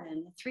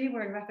heroine. The three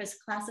were in reference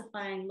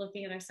classifying,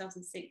 looking at ourselves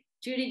and saying,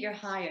 Judy, you're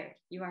hired.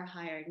 You are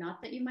hired.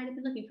 Not that you might have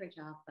been looking for a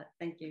job, but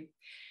thank you.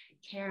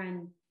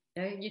 Karen,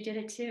 you did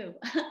it too.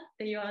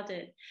 You all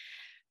did.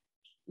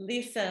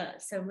 Lisa,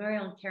 so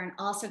Muriel and Karen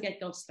also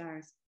get gold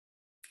stars.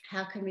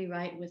 How can we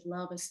write with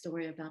love a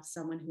story about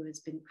someone who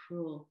has been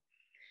cruel?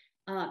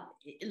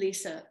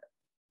 Lisa,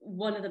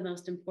 one of the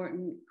most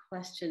important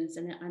questions,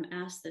 and I'm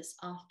asked this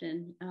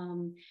often,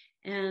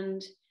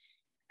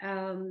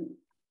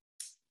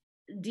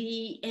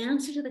 the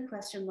answer to the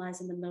question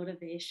lies in the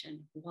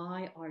motivation.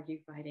 Why are you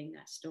writing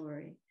that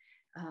story?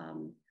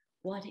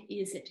 What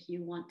is it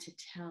you want to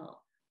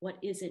tell? What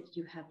is it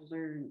you have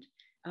learned?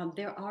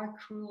 There are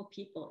cruel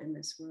people in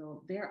this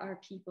world. There are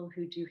people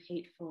who do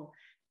hateful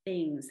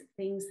things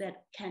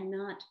that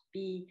cannot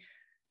be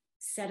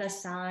set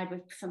aside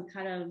with some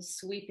kind of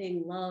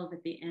sweeping love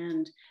at the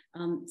end.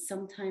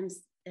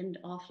 Sometimes and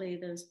awfully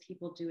those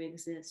people do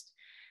exist.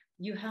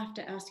 You have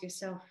to ask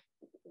yourself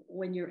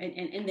when you're,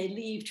 and they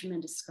leave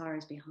tremendous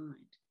scars behind,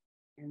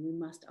 and we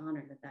must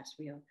honor that that's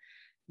real.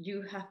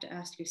 You have to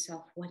ask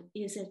yourself, what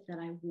is it that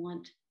I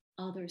want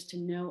others to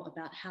know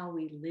about how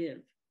we live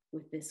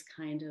with this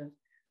kind of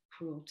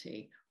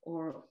cruelty,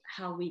 or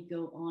how we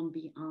go on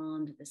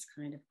beyond this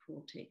kind of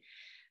cruelty?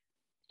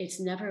 It's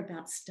never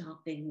about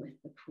stopping with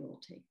the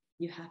cruelty.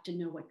 You have to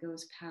know what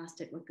goes past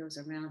it, what goes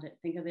around it.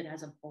 Think of it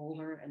as a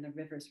boulder and the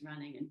river's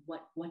running, and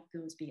what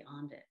goes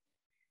beyond it.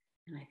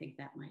 And I think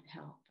that might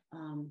help.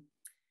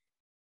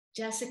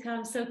 Jessica,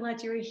 I'm so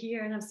glad you were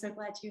here, and I'm so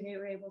glad you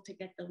were able to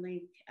get the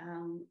link.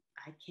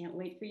 I can't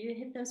wait for you to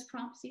hit those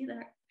prompts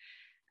either.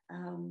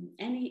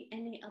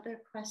 Any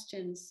other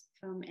questions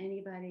from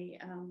anybody?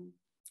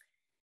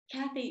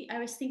 Kathy, I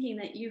was thinking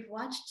that you've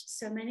watched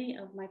so many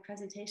of my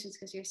presentations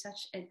because you're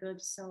such a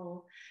good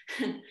soul.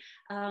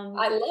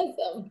 I love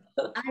them.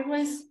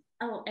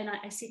 And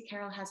I see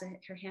Carol has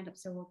her hand up,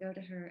 so we'll go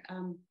to her.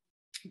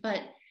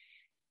 But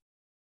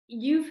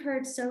you've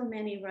heard so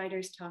many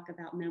writers talk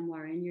about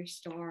memoir in your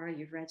store.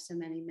 You've read so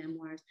many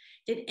memoirs.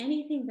 Did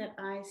anything that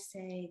I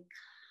say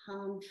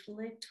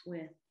conflict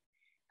with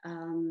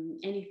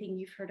anything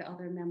you've heard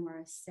other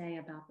memoirists say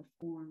about the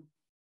form?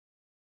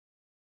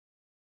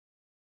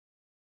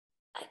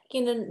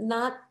 You know,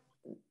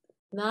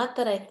 not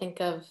that I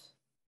think of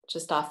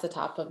just off the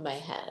top of my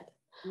head.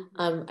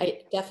 Mm-hmm.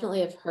 I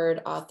definitely have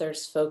heard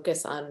authors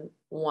focus on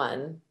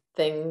one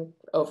thing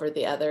over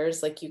the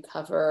others, like you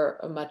cover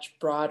a much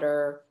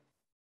broader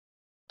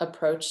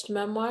approach to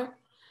memoir.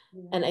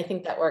 Yeah. And I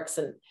think that works.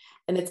 And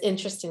it's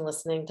interesting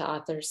listening to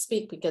authors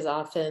speak, because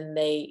often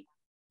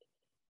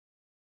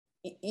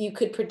you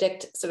could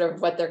predict sort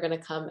of what they're going to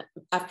come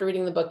after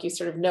reading the book. You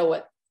sort of know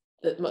what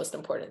the most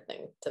important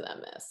thing to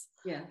them is.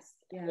 Yes.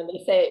 Yeah. When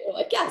they say,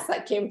 like, yes,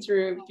 that came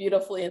through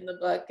beautifully in the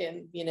book,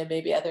 and you know,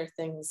 maybe other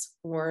things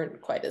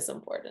weren't quite as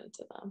important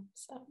to them.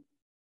 So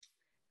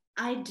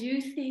I do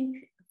think,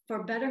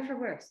 for better or for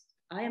worse,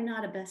 I am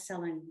not a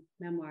best-selling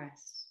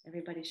memoirist.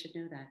 Everybody should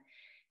know that.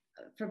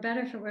 For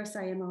better or for worse,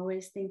 I am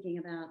always thinking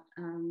about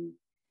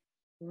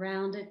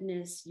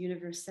roundedness,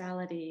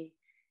 universality,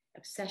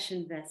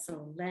 obsession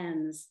vessel,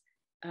 lens,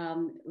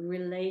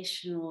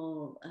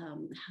 relational,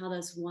 how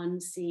does one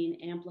scene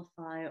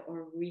amplify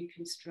or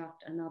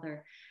reconstruct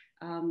another?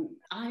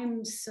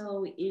 I'm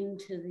so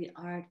into the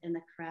art and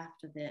the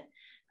craft of it.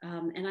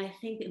 And I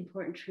think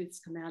important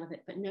truths come out of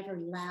it, but never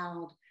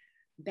loud,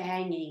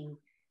 banging,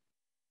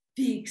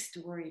 big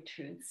story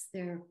truths.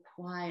 They're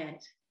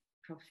quiet,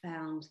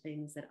 profound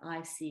things that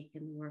I seek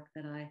in the work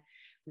that I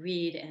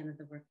read and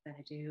the work that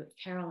I do.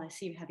 Carol, I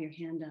see you have your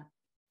hand up.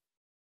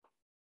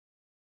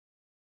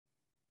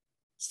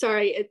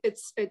 Sorry,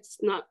 it's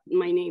not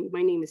my name.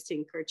 My name is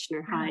Ting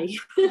Kirchner. Hi.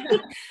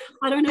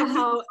 I don't know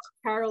how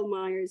Carol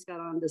Myers got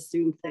on the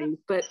Zoom thing,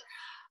 but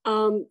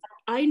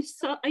I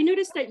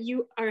noticed that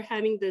you are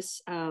having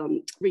this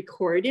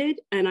recorded,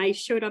 and I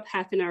showed up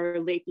half an hour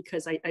late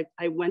because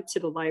I went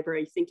to the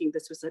library thinking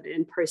this was an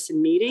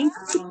in-person meeting.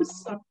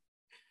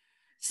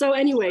 So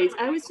anyways,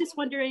 I was just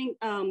wondering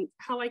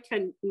how I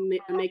can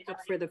make up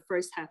for the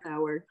first half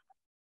hour.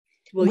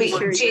 We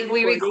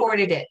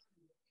recorded it.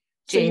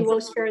 So you will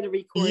share the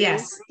recording?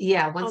 Yes.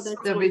 Yeah. Once the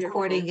wonderful.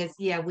 recording is,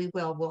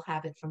 we'll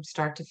have it from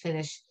start to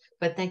finish.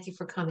 But thank you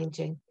for coming,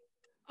 Jing.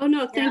 Oh,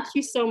 no, thank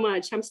you so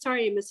much. I'm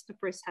sorry I missed the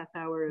first half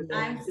hour.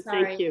 I'm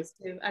sorry. Thank you.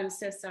 I'm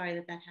so sorry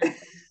that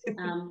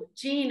happened.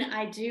 Jean,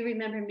 I do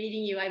remember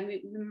meeting you. I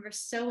remember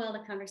so well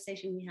the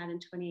conversation we had in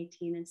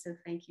 2018. And so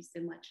thank you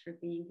so much for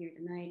being here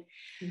tonight.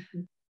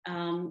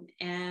 Mm-hmm.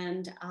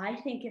 And I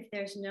think if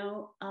there's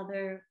no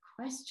other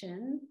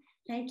question,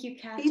 thank you,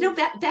 Kathy.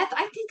 Beth,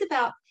 I think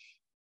about,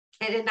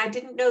 and I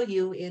didn't know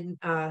you in,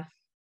 I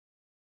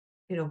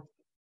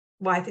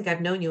think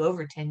I've known you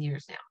over 10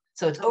 years now.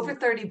 So it's over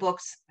 30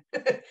 books,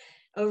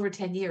 over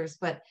 10 years.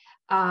 But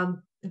I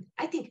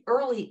think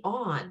early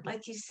on,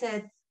 like you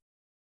said,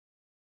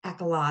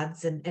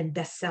 accolades and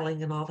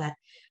best-selling and all that.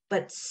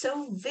 But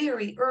so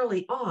very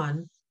early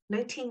on,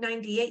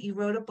 1998, you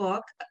wrote a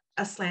book,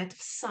 A Slant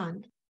of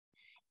Sun,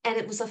 and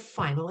it was a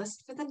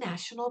finalist for the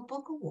National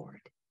Book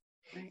Award.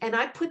 Right. And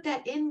I put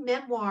that in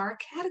memoir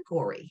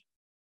category.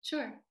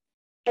 Sure.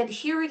 And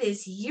here it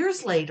is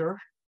years later,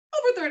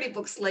 over 30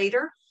 books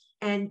later,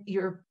 and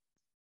you're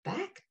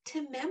back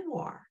to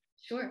memoir.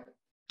 Sure.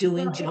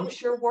 Doing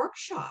juncture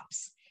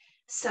workshops.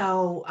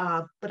 So,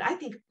 but I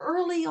think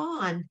early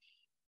on,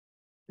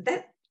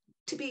 that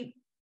to be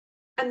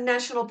a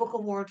National Book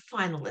Award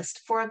finalist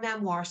for a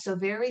memoir, so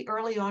very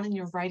early on in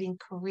your writing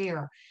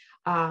career,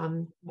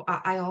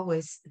 I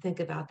always think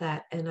about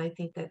that. And I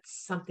think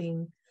that's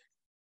something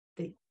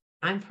that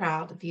I'm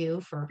proud of you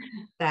for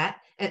that.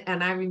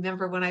 And I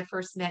remember when I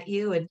first met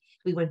you and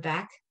we went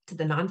back to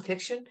the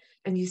nonfiction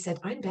and you said,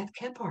 I'm Beth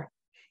Kephart.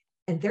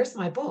 And there's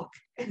my book.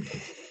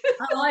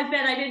 Oh, I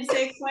bet I didn't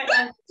say it quite.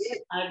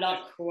 I'm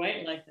not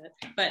quite like that,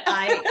 but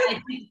I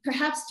think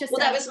perhaps just.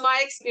 Well, that was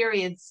my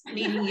experience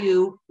meeting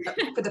you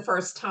for the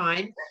first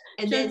time,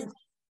 and then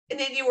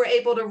you were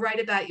able to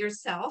write about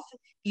yourself.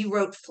 You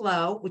wrote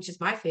Flow, which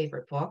is my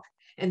favorite book,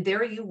 and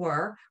there you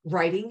were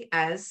writing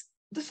as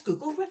the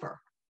Schuylkill River.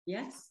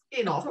 Yes,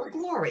 in all her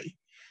glory.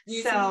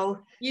 So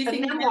a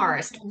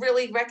memoirist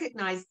really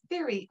recognized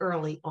very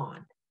early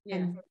on,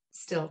 and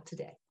still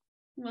today.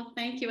 Well,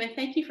 thank you. And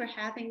thank you for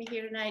having me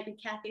here tonight. And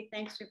Kathy,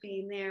 thanks for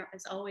being there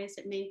as always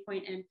at Main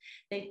Point. And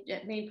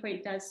Main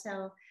Point does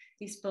sell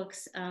these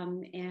books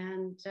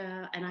and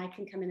I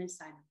can come in and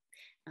sign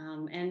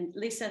them. And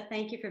Lisa,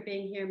 thank you for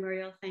being here.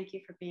 Muriel, thank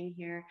you for being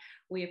here.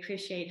 We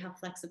appreciate how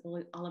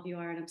flexible all of you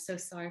are. And I'm so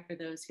sorry for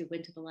those who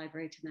went to the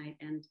library tonight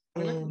and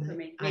were looking for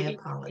me. I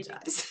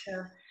apologize.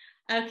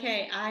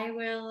 Okay, I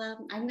will.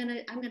 I'm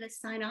gonna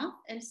sign off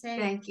and say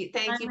thank you,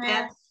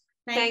 Beth.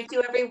 Thank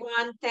you,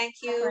 everyone. Thank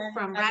you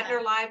from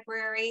Radnor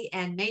Library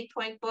and Main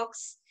Point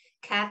Books,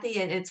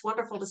 Kathy, and it's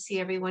wonderful to see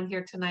everyone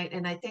here tonight.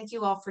 And I thank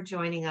you all for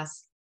joining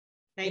us.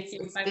 Thank you.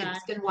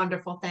 It's been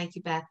wonderful. Thank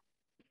you, Beth.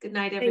 Good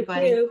night,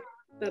 everybody. Thank you.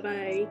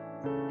 Bye-bye.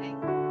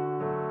 Thank you.